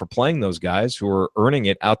Archie for playing those guys who are earning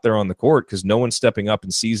it out there on the court because no one's stepping up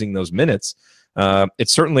and seizing those minutes. It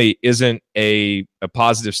certainly isn't a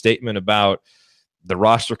positive statement about the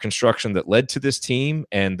roster construction that led to this team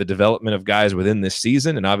and the development of guys within this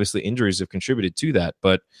season. And obviously injuries have contributed to that.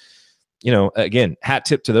 But, again, hat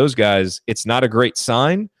tip to those guys. It's not a great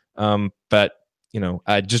sign, but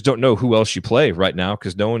I just don't know who else you play right now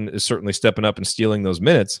because no one is certainly stepping up and stealing those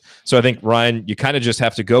minutes. So I think, Ryan, you kind of just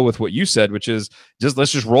have to go with what you said, which is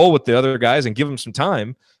let's just roll with the other guys and give them some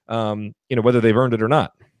time, whether they've earned it or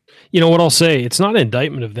not. What I'll say, it's not an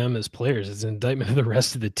indictment of them as players. It's an indictment of the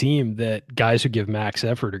rest of the team that guys who give max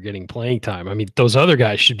effort are getting playing time. I mean, those other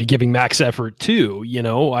guys should be giving max effort too.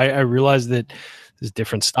 I realize that there's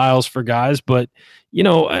different styles for guys, but,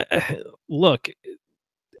 look,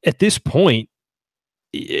 at this point,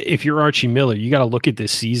 if you're Archie Miller, you got to look at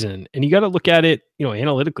this season and you got to look at it,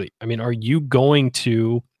 analytically. I mean, are you going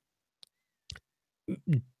to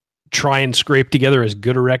try and scrape together as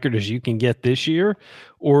good a record as you can get this year,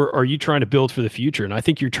 or are you trying to build for the future? And I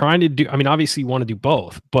think you're trying to do, obviously you want to do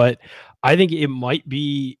both, but I think it might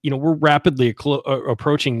be, we're rapidly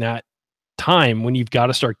approaching that time when you've got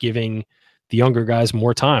to start giving the younger guys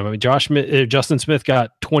more time. I mean, Justin Smith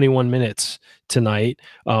got 21 minutes tonight.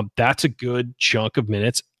 That's a good chunk of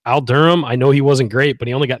minutes. Al Durham, I know he wasn't great, but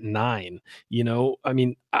he only got 9.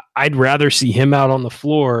 I'd rather see him out on the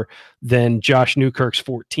floor than Josh Newkirk's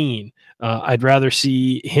 14. I'd rather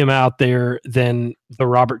see him out there than the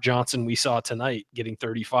Robert Johnson we saw tonight getting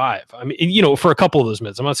 35. For a couple of those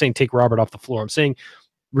minutes. I'm not saying take Robert off the floor. I'm saying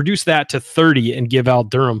reduce that to 30 and give Al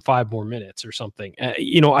Durham 5 more minutes or something.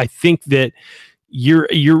 I think that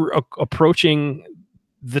you're approaching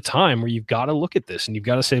the time where you've got to look at this and you've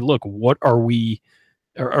got to say, look, what are we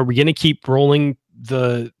going to keep rolling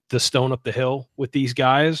the stone up the hill with these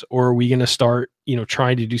guys, or are we going to start,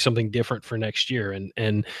 trying to do something different for next year?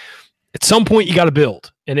 And at some point you got to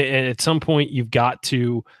build, and at some point you've got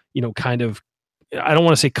to, kind of I don't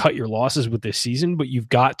want to say cut your losses with this season, but you've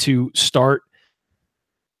got to start,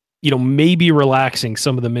 maybe relaxing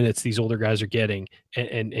some of the minutes these older guys are getting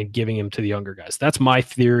and giving them to the younger guys. That's my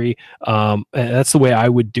theory. And that's the way I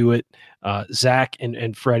would do it. Zach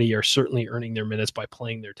and Freddie are certainly earning their minutes by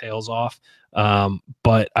playing their tails off.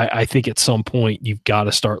 But I think at some point you've got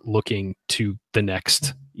to start looking to the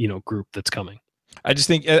next, group that's coming. I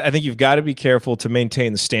think you've got to be careful to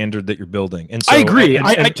maintain the standard that you're building. And so, I agree.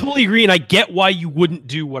 I totally agree. And I get why you wouldn't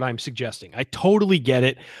do what I'm suggesting. I totally get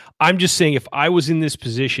it. I'm just saying if I was in this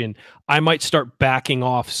position, I might start backing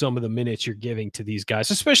off some of the minutes you're giving to these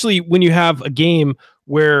guys, especially when you have a game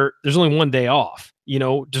where there's only one day off.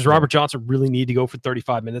 Does Robert Johnson really need to go for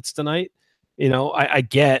 35 minutes tonight? I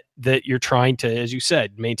get that you're trying to, as you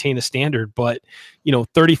said, maintain a standard, but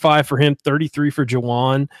 35 for him, 33 for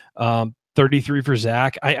Jawan, 33 for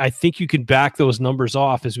Zach. I think you can back those numbers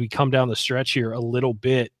off as we come down the stretch here a little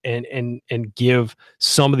bit and give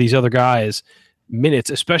some of these other guys minutes,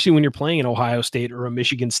 especially when you're playing in Ohio State or a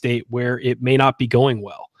Michigan State where it may not be going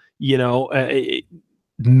well.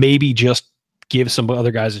 Maybe just give some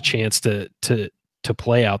other guys a chance to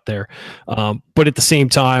play out there. But at the same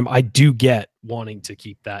time, I do get wanting to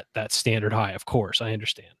keep that standard high. Of course, I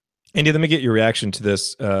understand. Andy, let me get your reaction to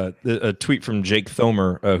this. A tweet from Jake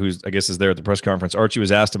Thomer, who's, I guess, is there at the press conference. Archie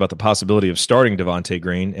was asked about the possibility of starting Devontae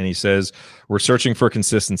Green, and he says, we're searching for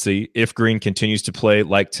consistency. If Green continues to play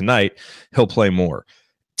like tonight, he'll play more.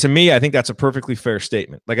 To me, I think that's a perfectly fair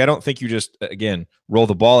statement. Like, I don't think you just, again, roll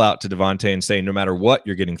the ball out to Devontae and say, no matter what,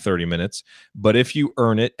 you're getting 30 minutes. But if you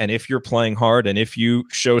earn it, and if you're playing hard, and if you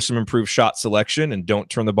show some improved shot selection and don't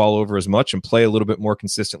turn the ball over as much and play a little bit more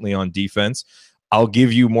consistently on defense, I'll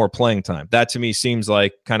give you more playing time. That to me seems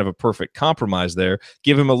like kind of a perfect compromise there.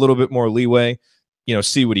 Give him a little bit more leeway,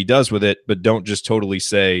 see what he does with it, but don't just totally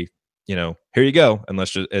say, here you go,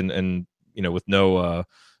 unless with no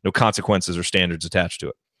consequences or standards attached to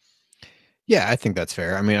it. Yeah, I think that's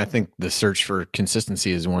fair. I mean, I think the search for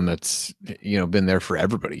consistency is one that's, been there for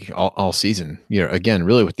everybody all season. Again,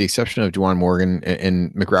 really with the exception of Juwan Morgan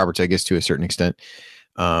and McRoberts, I guess to a certain extent.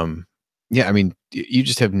 Yeah, I mean, you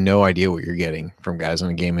just have no idea what you're getting from guys on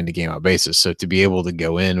a game in to game out basis. So to be able to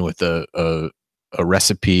go in with a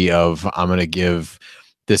recipe of I'm going to give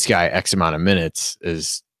this guy X amount of minutes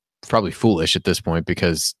is probably foolish at this point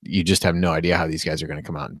because you just have no idea how these guys are going to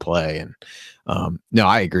come out and play. And no,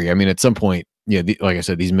 I agree. I mean, at some point, like I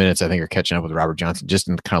said, these minutes I think are catching up with Robert Johnson just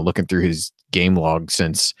in kind of looking through his game log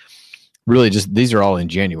since really just these are all in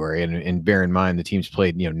January. And bear in mind the team's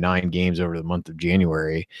played 9 games over the month of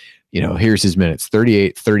January. Here's his minutes: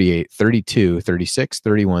 38, 38, 32, 36,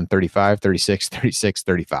 31, 35, 36, 36,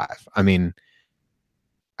 35. I mean,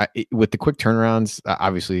 with the quick turnarounds,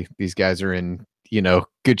 obviously these guys are in,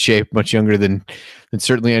 good shape, much younger than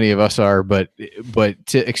certainly any of us are, but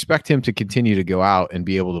to expect him to continue to go out and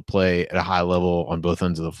be able to play at a high level on both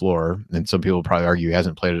ends of the floor, and some people probably argue he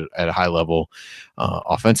hasn't played at a high level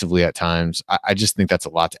offensively at times. I just think that's a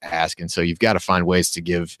lot to ask. And so you've got to find ways to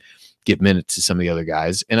give minutes to some of the other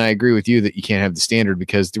guys. And I agree with you that you can't have the standard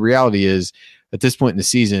because the reality is at this point in the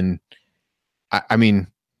season, I mean,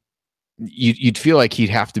 you'd feel like he'd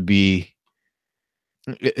have to be,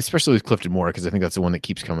 especially with Clifton Moore, because I think that's the one that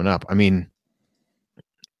keeps coming up. I mean,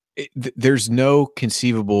 there's no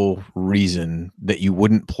conceivable reason that you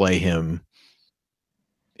wouldn't play him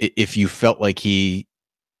if you felt like he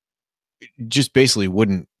just basically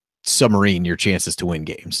wouldn't submarine your chances to win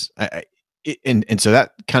games. And so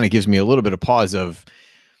that kind of gives me a little bit of pause of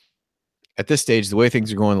at this stage, the way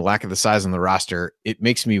things are going, the lack of the size on the roster, it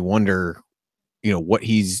makes me wonder, what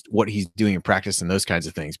he's doing in practice and those kinds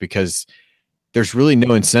of things, because there's really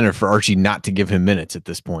no incentive for Archie not to give him minutes at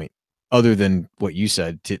this point, other than what you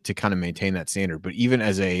said to kind of maintain that standard, but even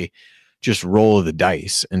as a just roll of the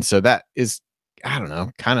dice. And so that is, I don't know,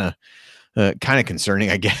 kind of concerning,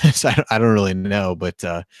 I guess. I don't really know, but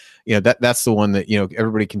that's the one that,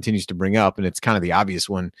 everybody continues to bring up, and it's kind of the obvious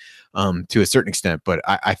one to a certain extent, but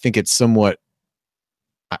I think it's somewhat,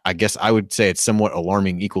 I guess I would say it's somewhat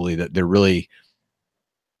alarming equally that there really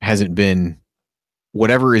hasn't been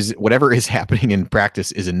whatever is happening in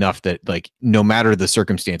practice is enough that, like, no matter the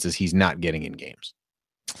circumstances, he's not getting in games.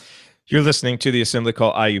 You're listening to the Assembly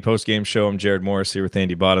Call IU postgame show. I'm Jared Morris here with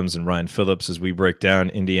Andy Bottoms and Ryan Phillips as we break down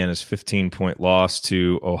Indiana's 15-point loss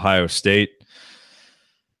to Ohio State.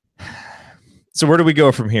 So where do we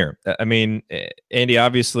go from here? I mean, Andy,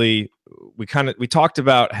 obviously we talked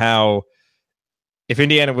about how if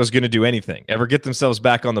Indiana was going to do anything, ever get themselves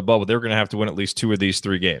back on the bubble, they were going to have to win at least 2 of these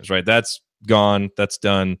 3 games, right? That's gone. That's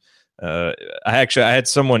done. I had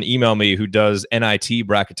someone email me who does NIT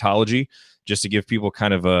bracketology just to give people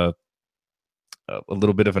kind of a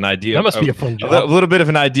little bit of an idea. That must be a fun job. A little bit of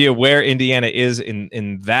an idea where Indiana is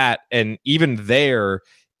in that, and even there,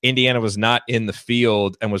 Indiana was not in the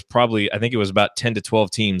field and was probably, I think it was about 10 to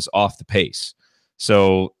 12 teams off the pace.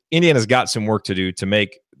 So Indiana's got some work to do to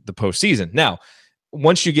make the postseason. Now,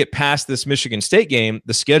 once you get past this Michigan State game,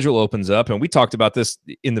 the schedule opens up, and we talked about this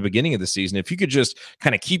in the beginning of the season. If you could just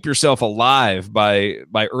kind of keep yourself alive by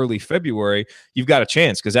early February, you've got a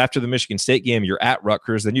chance, because after the Michigan State game, you're at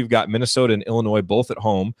Rutgers, then you've got Minnesota and Illinois both at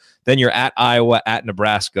home, then you're at Iowa, at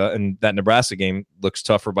Nebraska, and that Nebraska game looks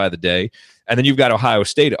tougher by the day, and then you've got Ohio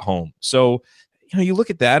State at home. So, you look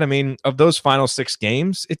at that. I mean, of those final 6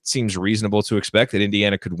 games, it seems reasonable to expect that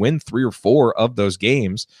Indiana could win 3 or 4 of those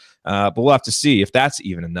games. But we'll have to see if that's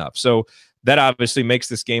even enough. So that obviously makes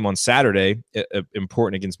this game on Saturday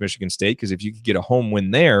important against Michigan State, because if you could get a home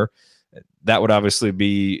win there, that would obviously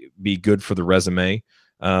be good for the resume.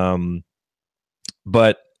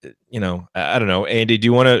 But I don't know, Andy, do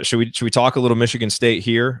you want to? Should we talk a little Michigan State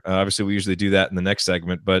here? Obviously, we usually do that in the next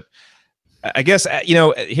segment, but I guess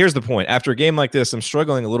here's the point. After a game like this, I'm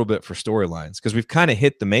struggling a little bit for storylines, because we've kind of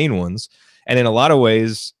hit the main ones, and in a lot of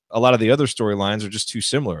ways, a lot of the other storylines are just too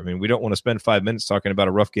similar. I mean, we don't want to spend 5 minutes talking about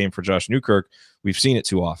a rough game for Josh Newkirk. We've seen it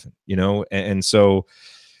too often, and so,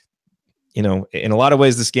 in a lot of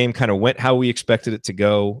ways, this game kind of went how we expected it to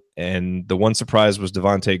go. And the one surprise was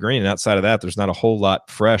Devontae Green. And outside of that, there's not a whole lot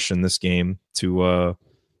fresh in this game to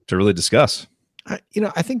really discuss. I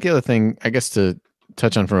think the other thing, I guess, to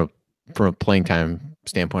touch on from a playing time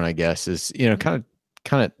standpoint, I guess, is, kind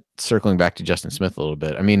of circling back to Justin Smith a little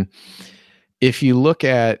bit. I mean, if you look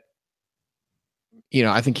at,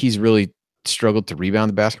 I think he's really struggled to rebound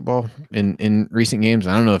the basketball in recent games.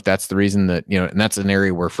 I don't know if that's the reason that, and that's an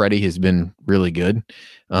area where Freddie has been really good.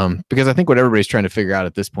 Because I think what everybody's trying to figure out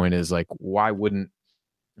at this point is, like, why wouldn't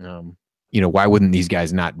these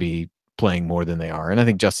guys not be playing more than they are? And I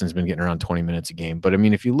think Justin's been getting around 20 minutes a game. But I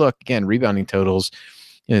mean, if you look again, rebounding totals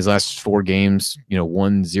in his last 4 games,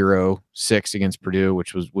 1-0-6 against Purdue,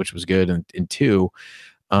 which was good. And 2,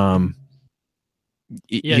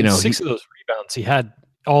 6 of those rebounds he had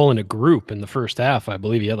all in a group in the first half. I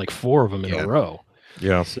believe he had like 4 of them in a row.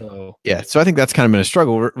 Yeah. So I think that's kind of been a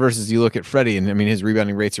struggle versus you look at Freddie, and I mean, his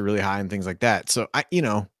rebounding rates are really high and things like that. So I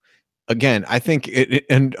think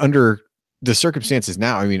and under the circumstances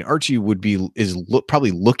now, I mean, Archie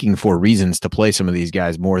probably looking for reasons to play some of these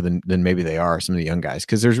guys more than maybe they are, some of the young guys,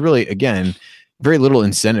 because there's really, again, very little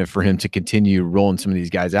incentive for him to continue rolling some of these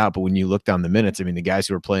guys out. But when you look down the minutes, I mean, the guys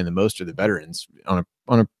who are playing the most are the veterans on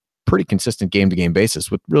a pretty consistent game-to-game basis,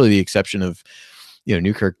 with really the exception of,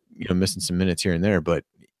 Newkirk, missing some minutes here and there. But,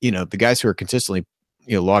 the guys who are consistently,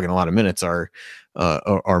 logging a lot of minutes are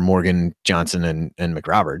Morgan, Johnson, and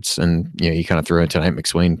McRoberts. And, you kind of throw in tonight,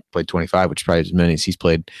 McSwain played 25, which is probably as many as he's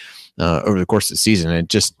played over the course of the season. And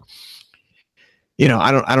just,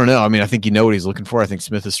 I don't know. I mean, I think what he's looking for. I think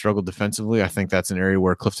Smith has struggled defensively. I think that's an area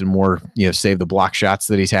where Clifton Moore, save the block shots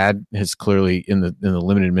that he's had, has clearly in the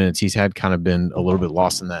limited minutes he's had kind of been a little bit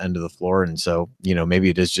lost in that end of the floor. And so,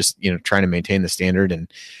 maybe it is just, trying to maintain the standard and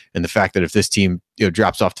the fact that if this team,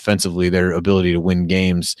 drops off defensively, their ability to win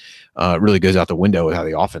games really goes out the window with how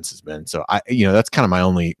the offense has been. So that's kind of my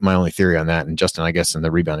only theory on that. And Justin, I guess, in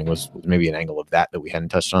the rebounding was maybe an angle of that we hadn't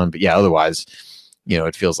touched on, but yeah, otherwise,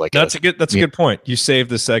 it feels like that's a good point. You saved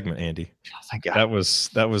the segment, Andy. Oh, thank God. That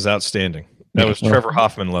was outstanding. That was Trevor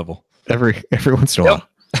Hoffman level. Every once in a while.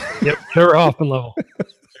 Yep, Trevor Hoffman level.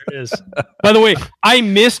 There it is. By the way, I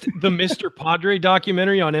missed the Mr. Padre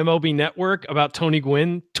documentary on MLB Network about Tony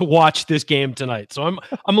Gwynn to watch this game tonight. So I'm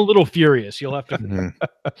a little furious. You'll have to.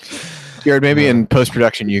 Jared, maybe in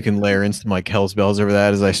post-production you can layer in some like Hell's Bells over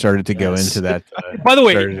that as I started to go into that. By the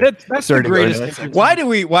way, that's the greatest. Why do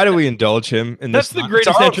we indulge him in this? That's the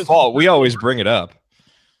greatest. It's our fault. We always bring it up.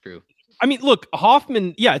 True. I mean, look,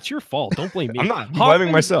 Hoffman. Yeah, it's your fault. Don't blame me. I'm not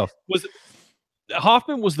blaming myself.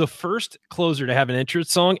 Hoffman was the first closer to have an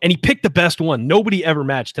entrance song, and he picked the best one. Nobody ever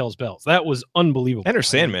matched Hell's Bells. That was unbelievable. Enter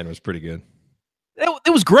Sandman was pretty good. It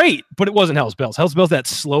was great, but it wasn't Hell's Bells. Hell's Bells, that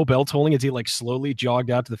slow bell tolling as he like slowly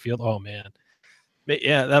jogged out to the field. Oh man,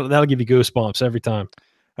 yeah, that'll give you goosebumps every time.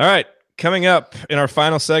 All right, coming up in our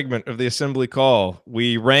final segment of the Assembly Call,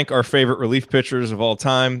 we rank our favorite relief pitchers of all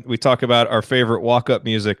time. We talk about our favorite walk-up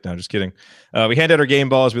music. No, just kidding. We hand out our game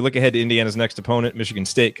balls. We look ahead to Indiana's next opponent, Michigan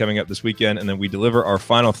State, coming up this weekend, and then we deliver our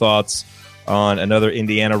final thoughts on another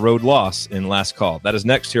Indiana road loss in Last Call. That is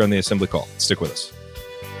next here on the Assembly Call. Stick with us.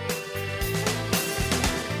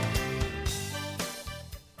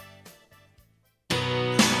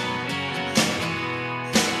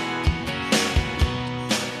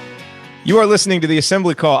 You are listening to the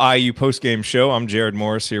Assembly Call IU postgame show. I'm Jared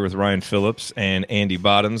Morris here with Ryan Phillips and Andy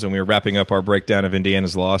Bottoms, and we are wrapping up our breakdown of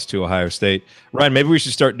Indiana's loss to Ohio State. Ryan, maybe we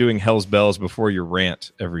should start doing Hell's Bells before your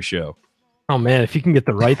rant every show. Oh man, if you can get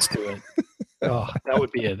the rights to it, that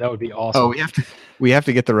would be it. That would be awesome. Oh, we have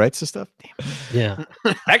to get the rights to stuff. Damn.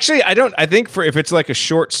 Yeah. Actually, I think if it's like a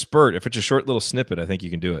short spurt, if it's a short little snippet, I think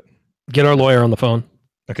you can do it. Get our lawyer on the phone.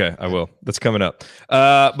 Okay, I will. That's coming up.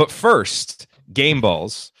 But first, game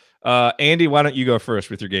balls. Andy, why don't you go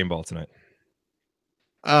first with your game ball tonight?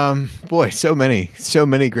 Boy, so many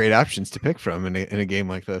great options to pick from in a game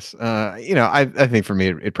like this. I think for me,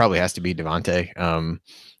 it probably has to be Devontae.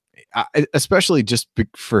 Especially just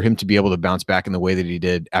for him to be able to bounce back in the way that he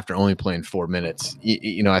did after only playing 4 minutes.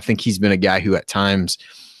 I think he's been a guy who at times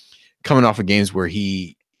coming off of games where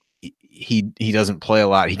he doesn't play a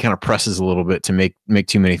lot. He kind of presses a little bit to make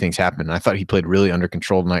too many things happen. I thought he played really under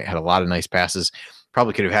control tonight, had a lot of nice passes.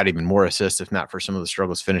 Probably could have had even more assists if not for some of the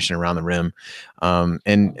struggles finishing around the rim.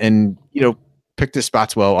 And picked his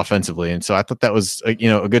spots well offensively. And so I thought that was a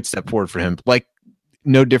good step forward for him. Like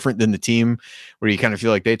no different than the team where you kind of feel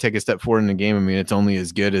like they take a step forward in the game. I mean, it's only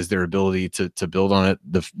as good as their ability to build on it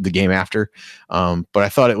the game after. But I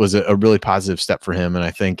thought it was a really positive step for him. And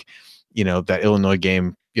I think, that Illinois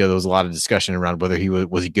game, there was a lot of discussion around whether he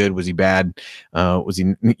was he good, was he bad, was he,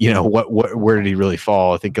 where did he really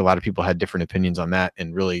fall? I think a lot of people had different opinions on that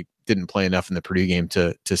and really didn't play enough in the Purdue game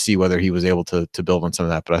to see whether he was able to build on some of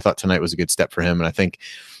that. But I thought tonight was a good step for him, and I think,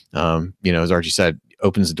 as Archie said,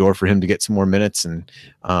 opens the door for him to get some more minutes, and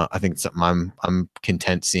I think it's something I'm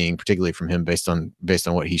content seeing, particularly from him based on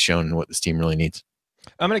what he's shown and what this team really needs.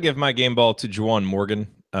 I'm going to give my game ball to Juwan Morgan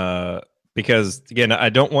because again, I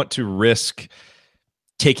don't want to risk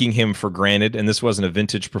taking him for granted, and this wasn't a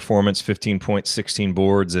vintage performance, 15 points, 16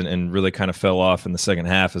 boards, and really kind of fell off in the second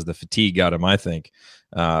half as the fatigue got him, I think.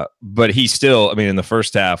 But he still, in the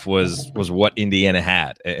first half was what Indiana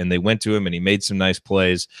had, and they went to him, and he made some nice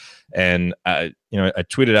plays. And I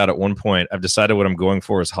tweeted out at one point, I've decided what I'm going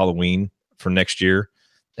for is Halloween for next year,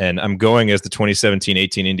 and I'm going as the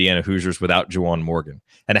 2017-18 Indiana Hoosiers without Juwan Morgan,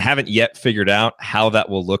 and I haven't yet figured out how that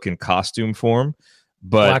will look in costume form.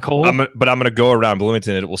 But I'm going to go around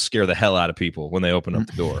Bloomington and it will scare the hell out of people when they open up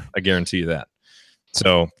the door. I guarantee you that.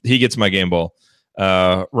 So he gets my game ball.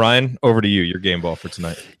 Ryan, over to you. Your game ball for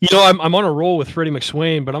tonight. I'm on a roll with Freddie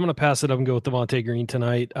McSwain, but I'm going to pass it up and go with Devontae Green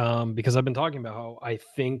tonight because I've been talking about how I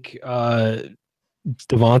think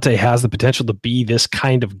Devontae has the potential to be this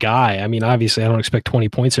kind of guy. Obviously I don't expect 20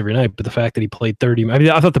 points every night, but the fact that he played 30,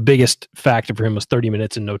 I thought the biggest factor for him was 30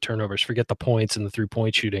 minutes and no turnovers. Forget the points and the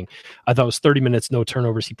 3-point shooting. I thought it was 30 minutes, no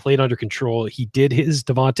turnovers. He played under control. He did his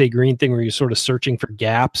Devontae Green thing where he was sort of searching for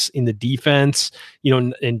gaps in the defense,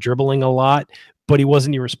 and dribbling a lot, but he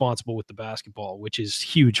wasn't irresponsible with the basketball, which is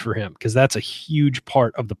huge for him because that's a huge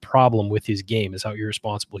part of the problem with his game is how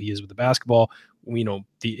irresponsible he is with the basketball.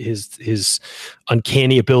 His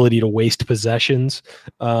uncanny ability to waste possessions.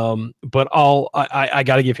 But I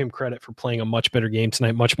got to give him credit for playing a much better game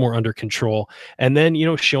tonight, much more under control. And then,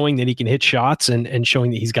 showing that he can hit shots and showing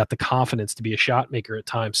that he's got the confidence to be a shot maker at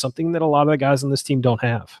times, something that a lot of the guys on this team don't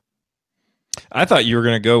have. I thought you were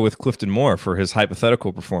going to go with Clifton Moore for his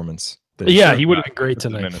hypothetical performance. Yeah, he would have been great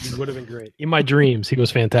tonight. He would have been great. In my dreams, he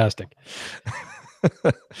was fantastic.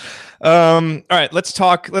 All right, let's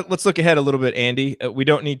talk. Let's look ahead a little bit, Andy. We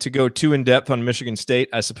don't need to go too in depth on Michigan State,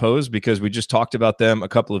 I suppose, because we just talked about them a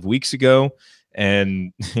couple of weeks ago.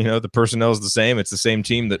 And, the personnel is the same. It's the same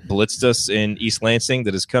team that blitzed us in East Lansing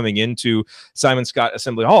that is coming into Simon Scott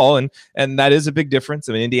Assembly Hall. And that is a big difference.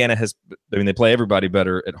 Indiana they play everybody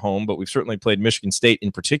better at home, but we've certainly played Michigan State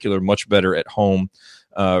in particular much better at home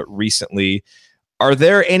recently. Are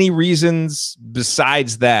there any reasons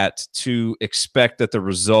besides that to expect that the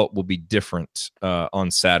result will be different on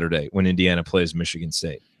Saturday when Indiana plays Michigan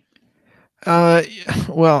State?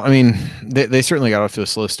 Well, they certainly got off to a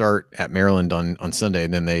slow start at Maryland on Sunday,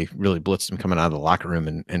 and then they really blitzed them coming out of the locker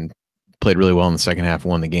room and played really well in the second half,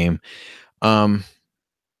 won the game. I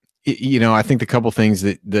think the couple things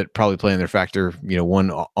that probably play in their factor,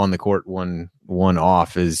 one on the court, one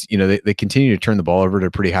off is, they continue to turn the ball over at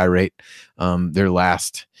a pretty high rate. They're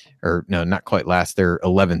last, or no, not quite last. They're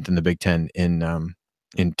 11th in the Big Ten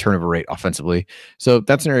in turnover rate offensively. So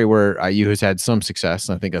that's an area where IU has had some success.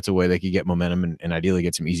 And I think that's a way they could get momentum and ideally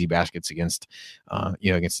get some easy baskets against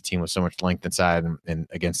a team with so much length inside and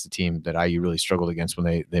against the team that IU really struggled against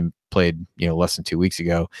when they played, less than 2 weeks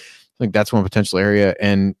ago. I think that's one potential area.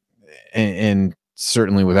 And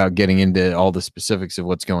certainly without getting into all the specifics of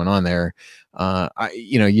what's going on there,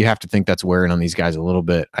 you have to think that's wearing on these guys a little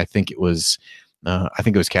bit. I think it was I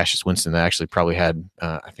think it was Cassius Winston that actually probably had,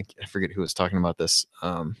 I forget who was talking about this.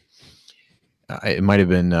 It might have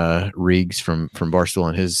been Riggs from Barstool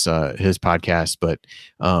on his podcast, but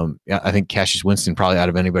I think Cassius Winston probably out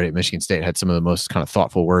of anybody at Michigan State had some of the most kind of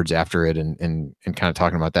thoughtful words after it and kind of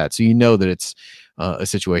talking about that. So that it's a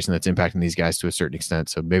situation that's impacting these guys to a certain extent.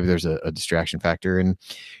 So maybe there's a distraction factor. And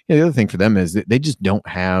the other thing for them is that they just don't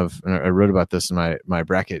have, and I wrote about this in my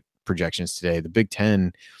bracket projections today, the Big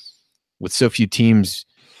Ten, with so few teams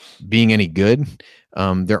being any good,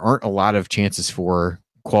 there aren't a lot of chances for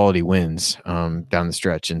quality wins down the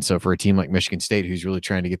stretch. And so for a team like Michigan State, who's really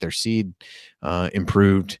trying to get their seed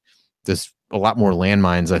improved, there's a lot more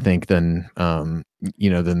landmines, I think, than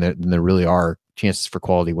there really are chances for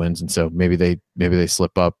quality wins. And so maybe they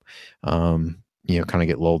slip up, kind of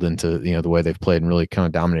get lulled into, the way they've played and really kind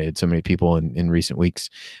of dominated so many people in recent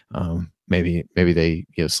weeks. Maybe they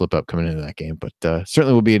slip up coming into that game, but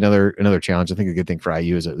certainly will be another challenge. I think a good thing for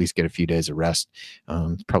IU is at least get a few days of rest.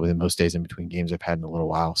 Probably the most days in between games I've had in a little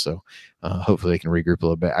while. So hopefully they can regroup a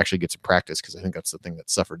little bit, actually get some practice, because I think that's the thing that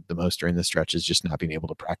suffered the most during this stretch is just not being able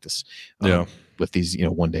to practice with these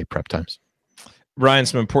 1 day prep times. Ryan,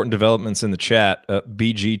 some important developments in the chat.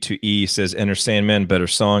 BG2E says Enter Sandman, better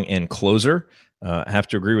song and closer. I have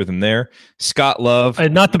to agree with him there. Scott Love,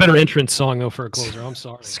 not the better entrance song though for a closer. I'm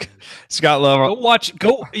sorry. Scott Love,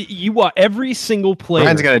 you watch every single player.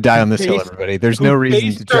 Ryan's gonna die on this hill, everybody. There's no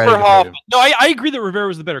reason to try to debate him. No, I agree that Rivera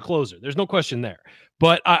was the better closer. There's no question there.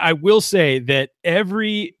 But I will say that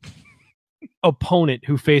every opponent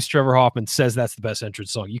who faced Trevor Hoffman says that's the best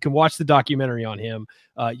entrance song. You can watch the documentary on him.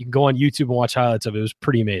 You can go on YouTube and watch highlights of it. It was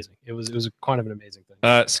pretty amazing. It was kind of an amazing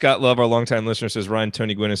thing. Scott Love, our longtime listener, says Ryan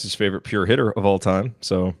Tony Gwynn is his favorite pure hitter of all time.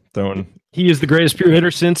 So he is the greatest pure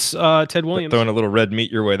hitter since Ted Williams. Throwing a little red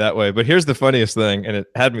meat your way that way. But here's the funniest thing, and it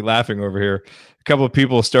had me laughing over here. A couple of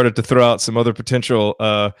people started to throw out some other potential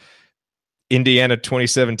Indiana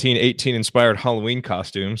 2017-18 inspired Halloween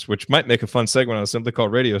costumes, which might make a fun segment on Simply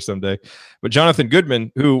Called Radio someday. But Jonathan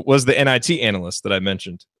Goodman, who was the NIT analyst that I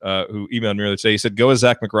mentioned, who emailed me earlier today, he said, go as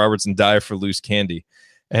Zach McRoberts and die for loose candy.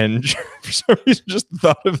 And for some reason, just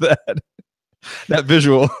thought of that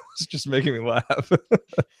visual is just making me laugh.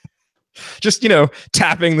 Just,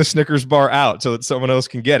 tapping the Snickers bar out so that someone else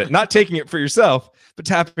can get it. Not taking it for yourself, but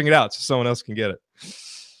tapping it out so someone else can get it.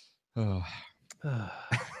 Oh.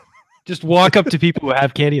 Just walk up to people who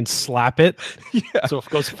have candy and slap it. Yeah. So if it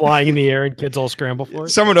goes flying in the air and kids all scramble for it.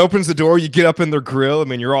 Someone opens the door, you get up in their grill. I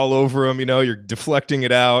mean, you're all over them, you're deflecting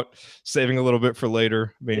it out, saving a little bit for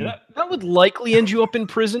later. I mean, that would likely end you up in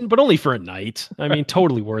prison, but only for a night. I mean,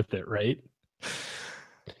 totally worth it, right?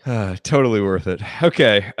 Totally worth it.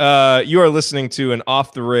 Okay. You are listening to an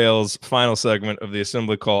off the rails final segment of the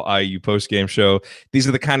Assembly Call IU postgame show. These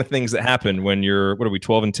are the kind of things that happen when you're,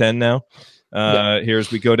 12-10 now? Here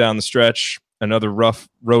as we go down the stretch, another rough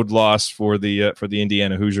road loss for the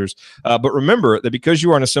Indiana Hoosiers. But remember that because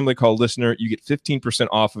you are an Assembly Call listener, you get 15%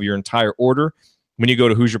 off of your entire order when you go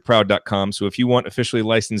to HoosierProud.com. So if you want officially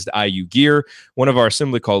licensed IU gear, one of our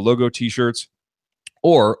Assembly Call logo t-shirts,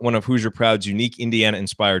 or one of Hoosier Proud's unique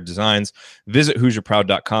Indiana-inspired designs, visit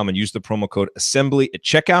HoosierProud.com and use the promo code ASSEMBLY at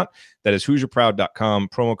checkout. That is HoosierProud.com,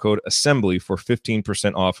 promo code ASSEMBLY for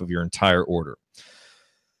 15% off of your entire order.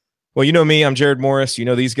 Well, you know me. I'm Jared Morris. You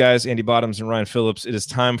know these guys, Andy Bottoms and Ryan Phillips. It is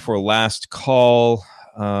time for last call.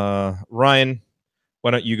 Ryan,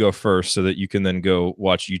 why don't you go first so that you can then go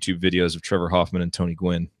watch YouTube videos of Trevor Hoffman and Tony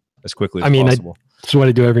Gwynn as quickly as possible. That's what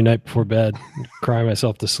I do every night before bed, cry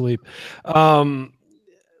myself to sleep. I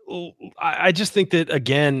just think that,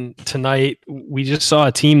 again, tonight we just saw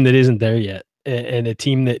a team that isn't there yet, and a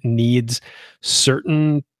team that needs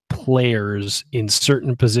certain players in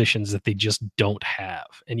certain positions that they just don't have,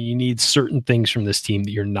 and you need certain things from this team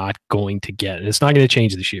that you're not going to get, and it's not going to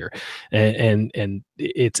change this year. And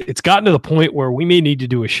it's gotten to the point where we may need to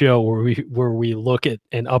do a show where we look at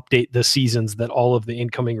and update the seasons that all of the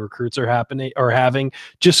incoming recruits are having,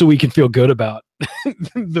 just so we can feel good about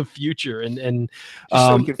the future and just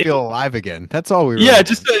so we can feel alive again. That's all we I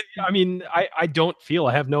don't feel,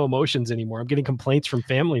 I have no emotions anymore. I'm getting complaints from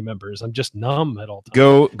family members. I'm just numb at all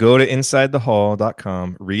times. Go to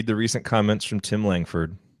InsideTheHall.com, read the recent comments from Tim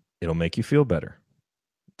Langford. It'll make you feel better.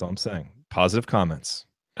 That's all I'm saying. Positive comments.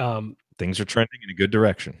 Things are trending in a good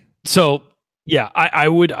direction. So yeah, I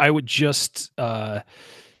would just say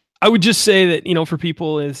that, for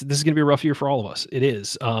people, this is going to be a rough year for all of us. It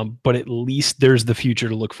is. But at least there's the future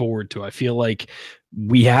to look forward to. I feel like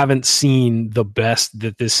we haven't seen the best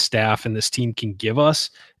that this staff and this team can give us.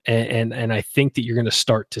 And I think that you're going to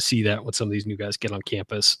start to see that when some of these new guys get on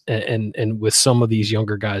campus and with some of these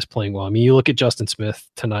younger guys playing well. I mean, you look at Justin Smith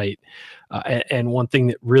tonight, and one thing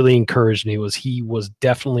that really encouraged me was he was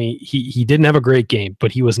definitely he didn't have a great game,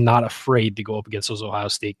 but he was not afraid to go up against those Ohio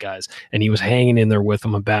State guys, and he was hanging in there with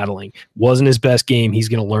them and battling. Wasn't his best game. He's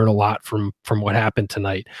going to learn a lot from what happened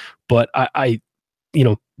tonight, but I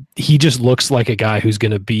he just looks like a guy who's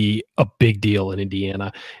going to be a big deal in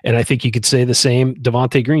Indiana. And I think you could say the same.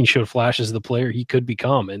 Devontae Green showed flashes of the player he could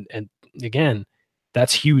become. And again,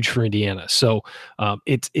 that's huge for Indiana. So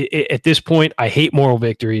it's at this point, I hate moral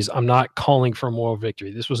victories. I'm not calling for a moral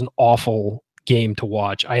victory. This was an awful game to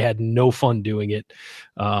watch. I had no fun doing it.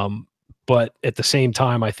 But at the same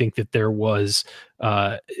time, I think that there's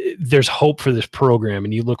hope for this program,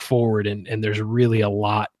 and you look forward, and there's really a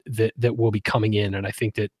lot that will be coming in. And I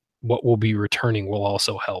think that what will be returning will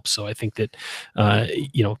also help. So I think that,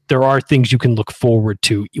 there are things you can look forward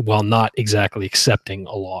to while not exactly accepting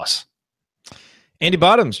a loss. Andy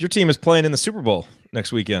Bottoms, your team is playing in the Super Bowl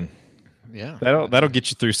next weekend. Yeah. That'll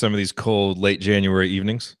get you through some of these cold late January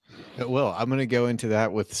evenings. It will. I'm going to go into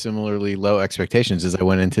that with similarly low expectations as I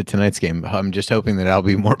went into tonight's game. I'm just hoping that I'll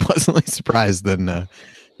be more pleasantly surprised than I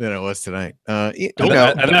was tonight. I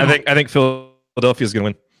think Philadelphia's going to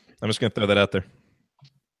win. I'm just going to throw that out there.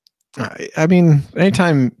 I mean,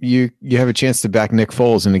 anytime you have a chance to back Nick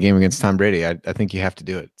Foles in a game against Tom Brady, I think you have to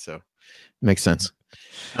do it. So it makes sense.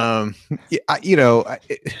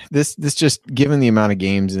 This just given the amount of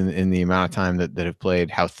games and the amount of time that have played,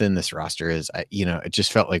 how thin this roster is, it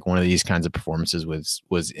just felt like one of these kinds of performances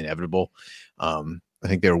was inevitable. I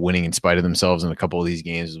think they were winning in spite of themselves in a couple of these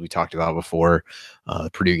games, as we talked about before. The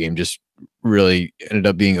Purdue game just really ended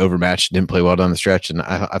up being overmatched, didn't play well down the stretch. And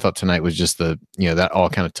I thought tonight was just that all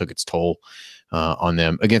kind of took its toll on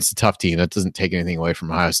them against a tough team. That doesn't take anything away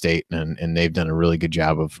from Ohio State. And they've done a really good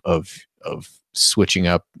job of switching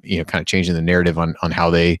up, kind of changing the narrative on how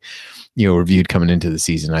they, were viewed coming into the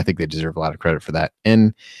season. I think they deserve a lot of credit for that.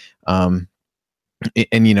 And I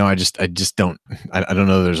just don't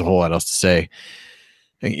know there's a whole lot else to say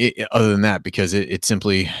other than that, because it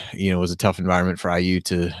simply, was a tough environment for IU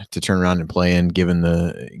to turn around and play in, given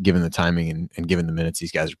the timing and given the minutes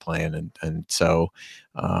these guys are playing. And so,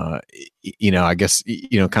 I guess,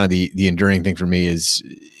 kind of the enduring thing for me is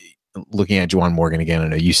looking at Juwan Morgan again. I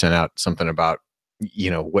know you sent out something about,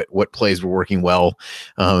 what plays were working well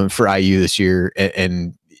for IU this year,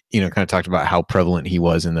 and kind of talked about how prevalent he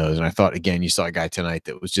was in those. And I thought, again, you saw a guy tonight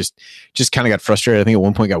that was just kind of got frustrated. I think at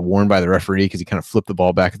one point got warned by the referee because he kind of flipped the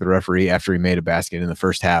ball back at the referee after he made a basket in the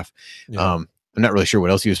first half. Yeah. I'm not really sure what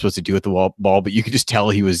else he was supposed to do with the ball, but you could just tell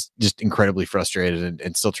he was just incredibly frustrated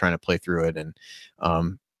and still trying to play through it. And,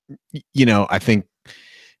 I think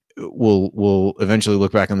we'll eventually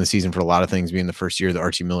look back on the season for a lot of things being the first year of the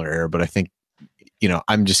Archie Miller era, but I think,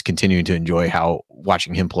 I'm just continuing to enjoy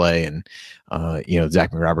watching him play and,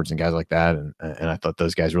 Zach McRoberts and guys like that. And I thought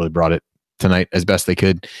those guys really brought it tonight as best they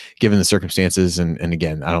could, given the circumstances. And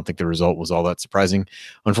again, I don't think the result was all that surprising,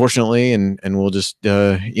 unfortunately. And we'll just,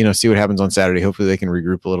 see what happens on Saturday. Hopefully they can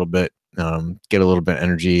regroup a little bit, get a little bit of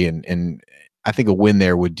energy. And I think a win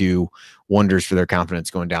there would do wonders for their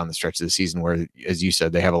confidence going down the stretch of the season where, as you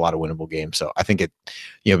said, they have a lot of winnable games. So I think it,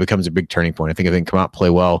 becomes a big turning point. I think if they can come out, play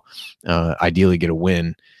well, ideally get a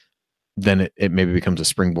win, then it maybe becomes a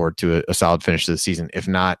springboard to a solid finish to the season. If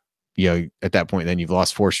not, at that point, then you've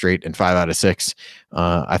lost 4 straight and 5 out of 6.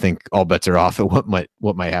 I think all bets are off at what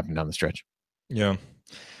might happen down the stretch. Yeah.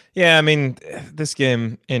 Yeah. I mean, this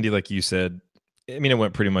game, Andy, like you said, it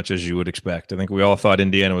went pretty much as you would expect. I think we all thought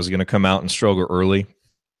Indiana was going to come out and struggle early.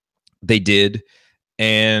 They did.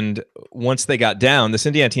 And once they got down, this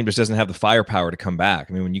Indiana team just doesn't have the firepower to come back.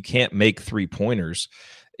 I mean, when you can't make 3-pointers,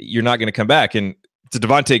 you're not going to come back. And to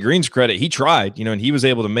Devontae Green's credit, he tried, and he was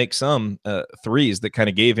able to make some threes that kind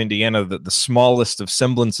of gave Indiana the smallest of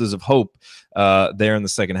semblances of hope there in the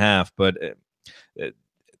second half. But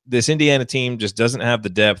this Indiana team just doesn't have the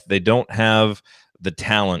depth. They don't have the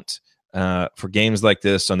talent for games like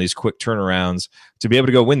this on these quick turnarounds to be able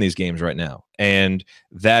to go win these games right now. And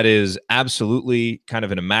that is absolutely kind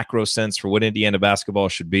of in a macro sense for what Indiana basketball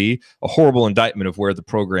should be, a horrible indictment of where the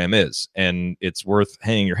program is. And it's worth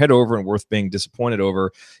hanging your head over and worth being disappointed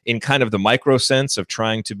over in kind of the micro sense of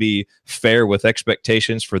trying to be fair with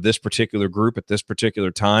expectations for this particular group at this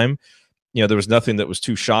particular time. There was nothing that was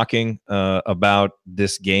too shocking about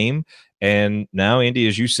this game. And now, Andy,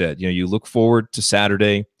 as you said, you look forward to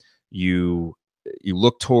Saturday. You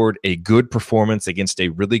look toward a good performance against a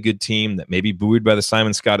really good team that may be buoyed by the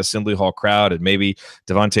Simon Scott Assembly Hall crowd, and maybe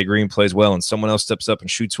Devontae Green plays well and someone else steps up and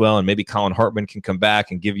shoots well, and maybe Colin Hartman can come back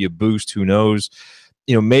and give you a boost. Who knows?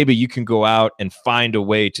 maybe you can go out and find a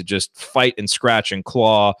way to just fight and scratch and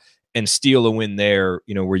claw and steal a win there,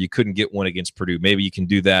 where you couldn't get one against Purdue. Maybe you can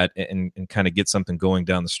do that and kind of get something going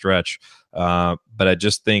down the stretch. But I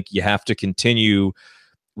just think you have to continue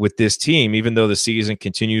with this team, even though the season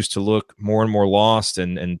continues to look more and more lost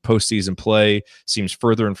and postseason play seems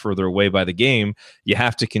further and further away by the game. You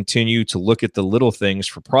have to continue to look at the little things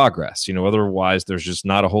for progress. Otherwise there's just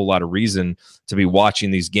not a whole lot of reason to be watching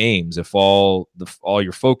these games if all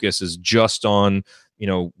your focus is just on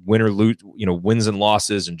win or lose, wins and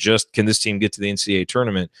losses, and just can this team get to the NCAA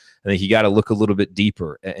tournament. I think you got to look a little bit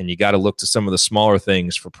deeper, and you got to look to some of the smaller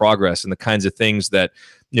things for progress and the kinds of things that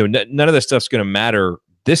none of this stuff's going to matter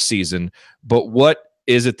this season, but what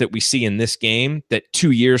is it that we see in this game that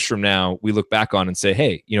 2 years from now we look back on and say,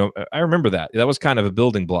 hey, I remember that was kind of a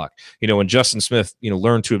building block. When Justin Smith,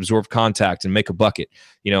 learned to absorb contact and make a bucket,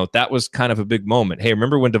 that was kind of a big moment. Hey,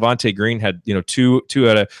 remember when Devontae Green had, two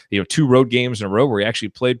road games in a row where he actually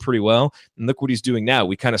played pretty well, and look what he's doing now.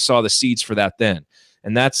 We kind of saw the seeds for that then.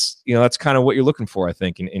 And that's kind of what you're looking for, I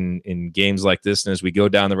think, in games like this and as we go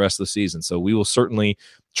down the rest of the season. So we will certainly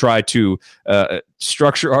try to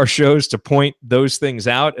structure our shows to point those things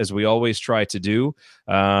out, as we always try to do.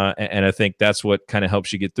 And I think that's what kind of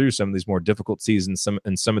helps you get through some of these more difficult seasons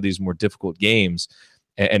and some of these more difficult games.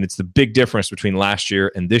 And it's the big difference between last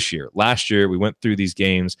year and this year. Last year, we went through these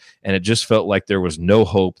games, and it just felt like there was no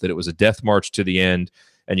hope, that it was a death march to the end.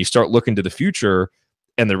 And you start looking to the future,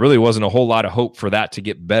 and there really wasn't a whole lot of hope for that to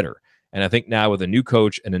get better. And I think now with a new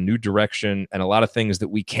coach and a new direction and a lot of things that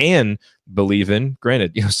we can believe in,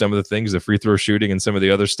 granted, some of the things, the free throw shooting and some of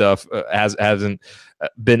the other stuff hasn't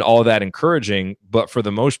been all that encouraging. But for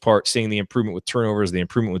the most part, seeing the improvement with turnovers, the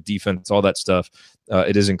improvement with defense, all that stuff,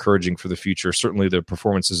 it is encouraging for the future. Certainly the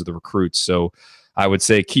performances of the recruits. So I would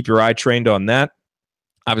say keep your eye trained on that.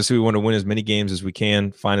 Obviously, we want to win as many games as we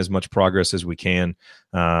can, find as much progress as we can.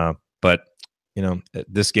 But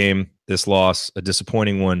this game, this loss, a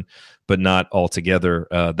disappointing one, but not altogether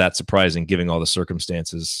that surprising, given all the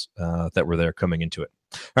circumstances that were there coming into it.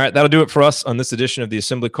 All right, that'll do it for us on this edition of the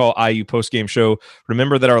Assembly Call IU postgame show.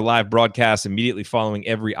 Remember that our live broadcasts immediately following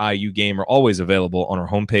every IU game are always available on our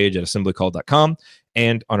homepage at assemblycall.com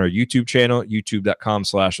and on our YouTube channel,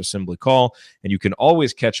 youtube.com/assemblycall. And you can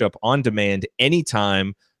always catch up on demand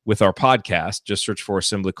anytime with our podcast. Just search for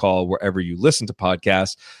Assembly Call wherever you listen to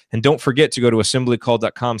podcasts. And don't forget to go to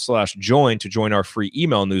assemblycall.com/join to join our free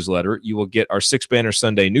email newsletter. You will get our 6-banner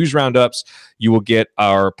Sunday news roundups. You will get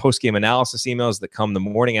our post-game analysis emails that come the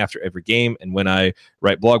morning after every game. And when I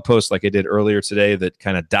write blog posts like I did earlier today that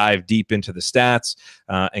kind of dive deep into the stats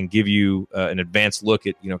and give you an advanced look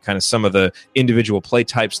at, kind of some of the individual play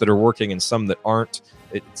types that are working and some that aren't.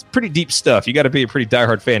 It's pretty deep stuff. You got to be a pretty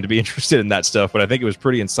diehard fan to be interested in that stuff, but I think it was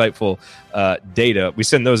pretty insightful data. We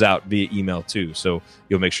send those out via email too, so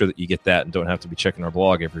you'll make sure that you get that and don't have to be checking our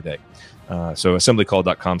blog every day. So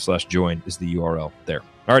assemblycall.com/join is the URL there.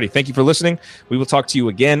 Alrighty, thank you for listening. We will talk to you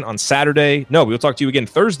again on Saturday. No, we will talk to you again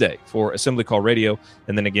Thursday for Assembly Call Radio,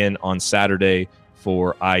 and then again on Saturday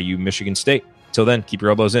for IU Michigan State. Till then, keep your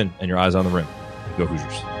elbows in and your eyes on the rim. Go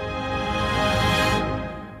Hoosiers.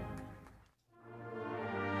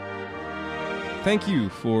 Thank you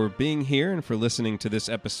for being here and for listening to this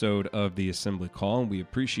episode of the Assembly Call. We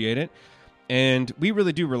appreciate it. And we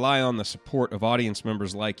really do rely on the support of audience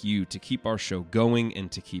members like you to keep our show going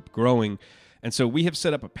and to keep growing. And so we have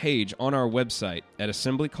set up a page on our website at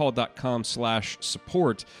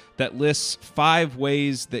assemblycall.com/support that lists 5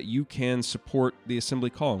 ways that you can support the Assembly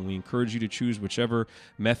Call. And we encourage you to choose whichever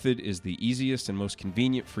method is the easiest and most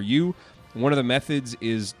convenient for you. One of the methods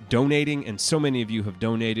is donating, and so many of you have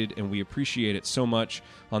donated, and we appreciate it so much.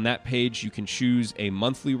 On that page, you can choose a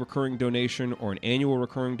monthly recurring donation or an annual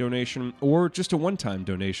recurring donation or just a one-time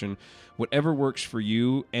donation, whatever works for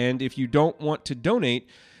you. And if you don't want to donate,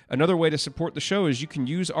 another way to support the show is you can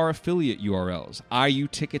use our affiliate URLs,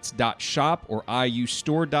 iutickets.shop or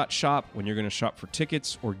iustore.shop when you're going to shop for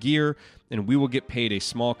tickets or gear, and we will get paid a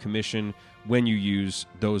small commission when you use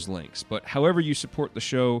those links. But however you support the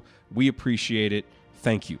show, we appreciate it.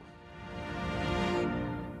 Thank you.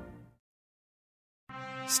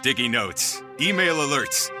 Sticky notes, email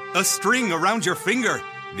alerts, a string around your finger.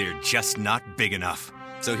 They're just not big enough.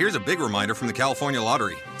 So here's a big reminder from the California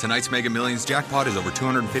Lottery. Tonight's Mega Millions jackpot is over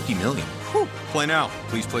 $250 million. Whew. Play now.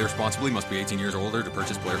 Please play responsibly. Must be 18 years or older to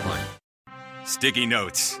purchase player client. Sticky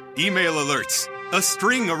notes, email alerts, a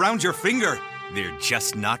string around your finger. They're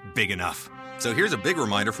just not big enough. So here's a big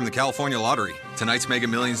reminder from the California Lottery. Tonight's Mega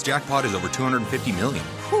Millions jackpot is over $250 million.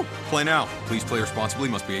 Whew. Play now. Please play responsibly.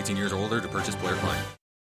 Must be 18 years or older to purchase player client.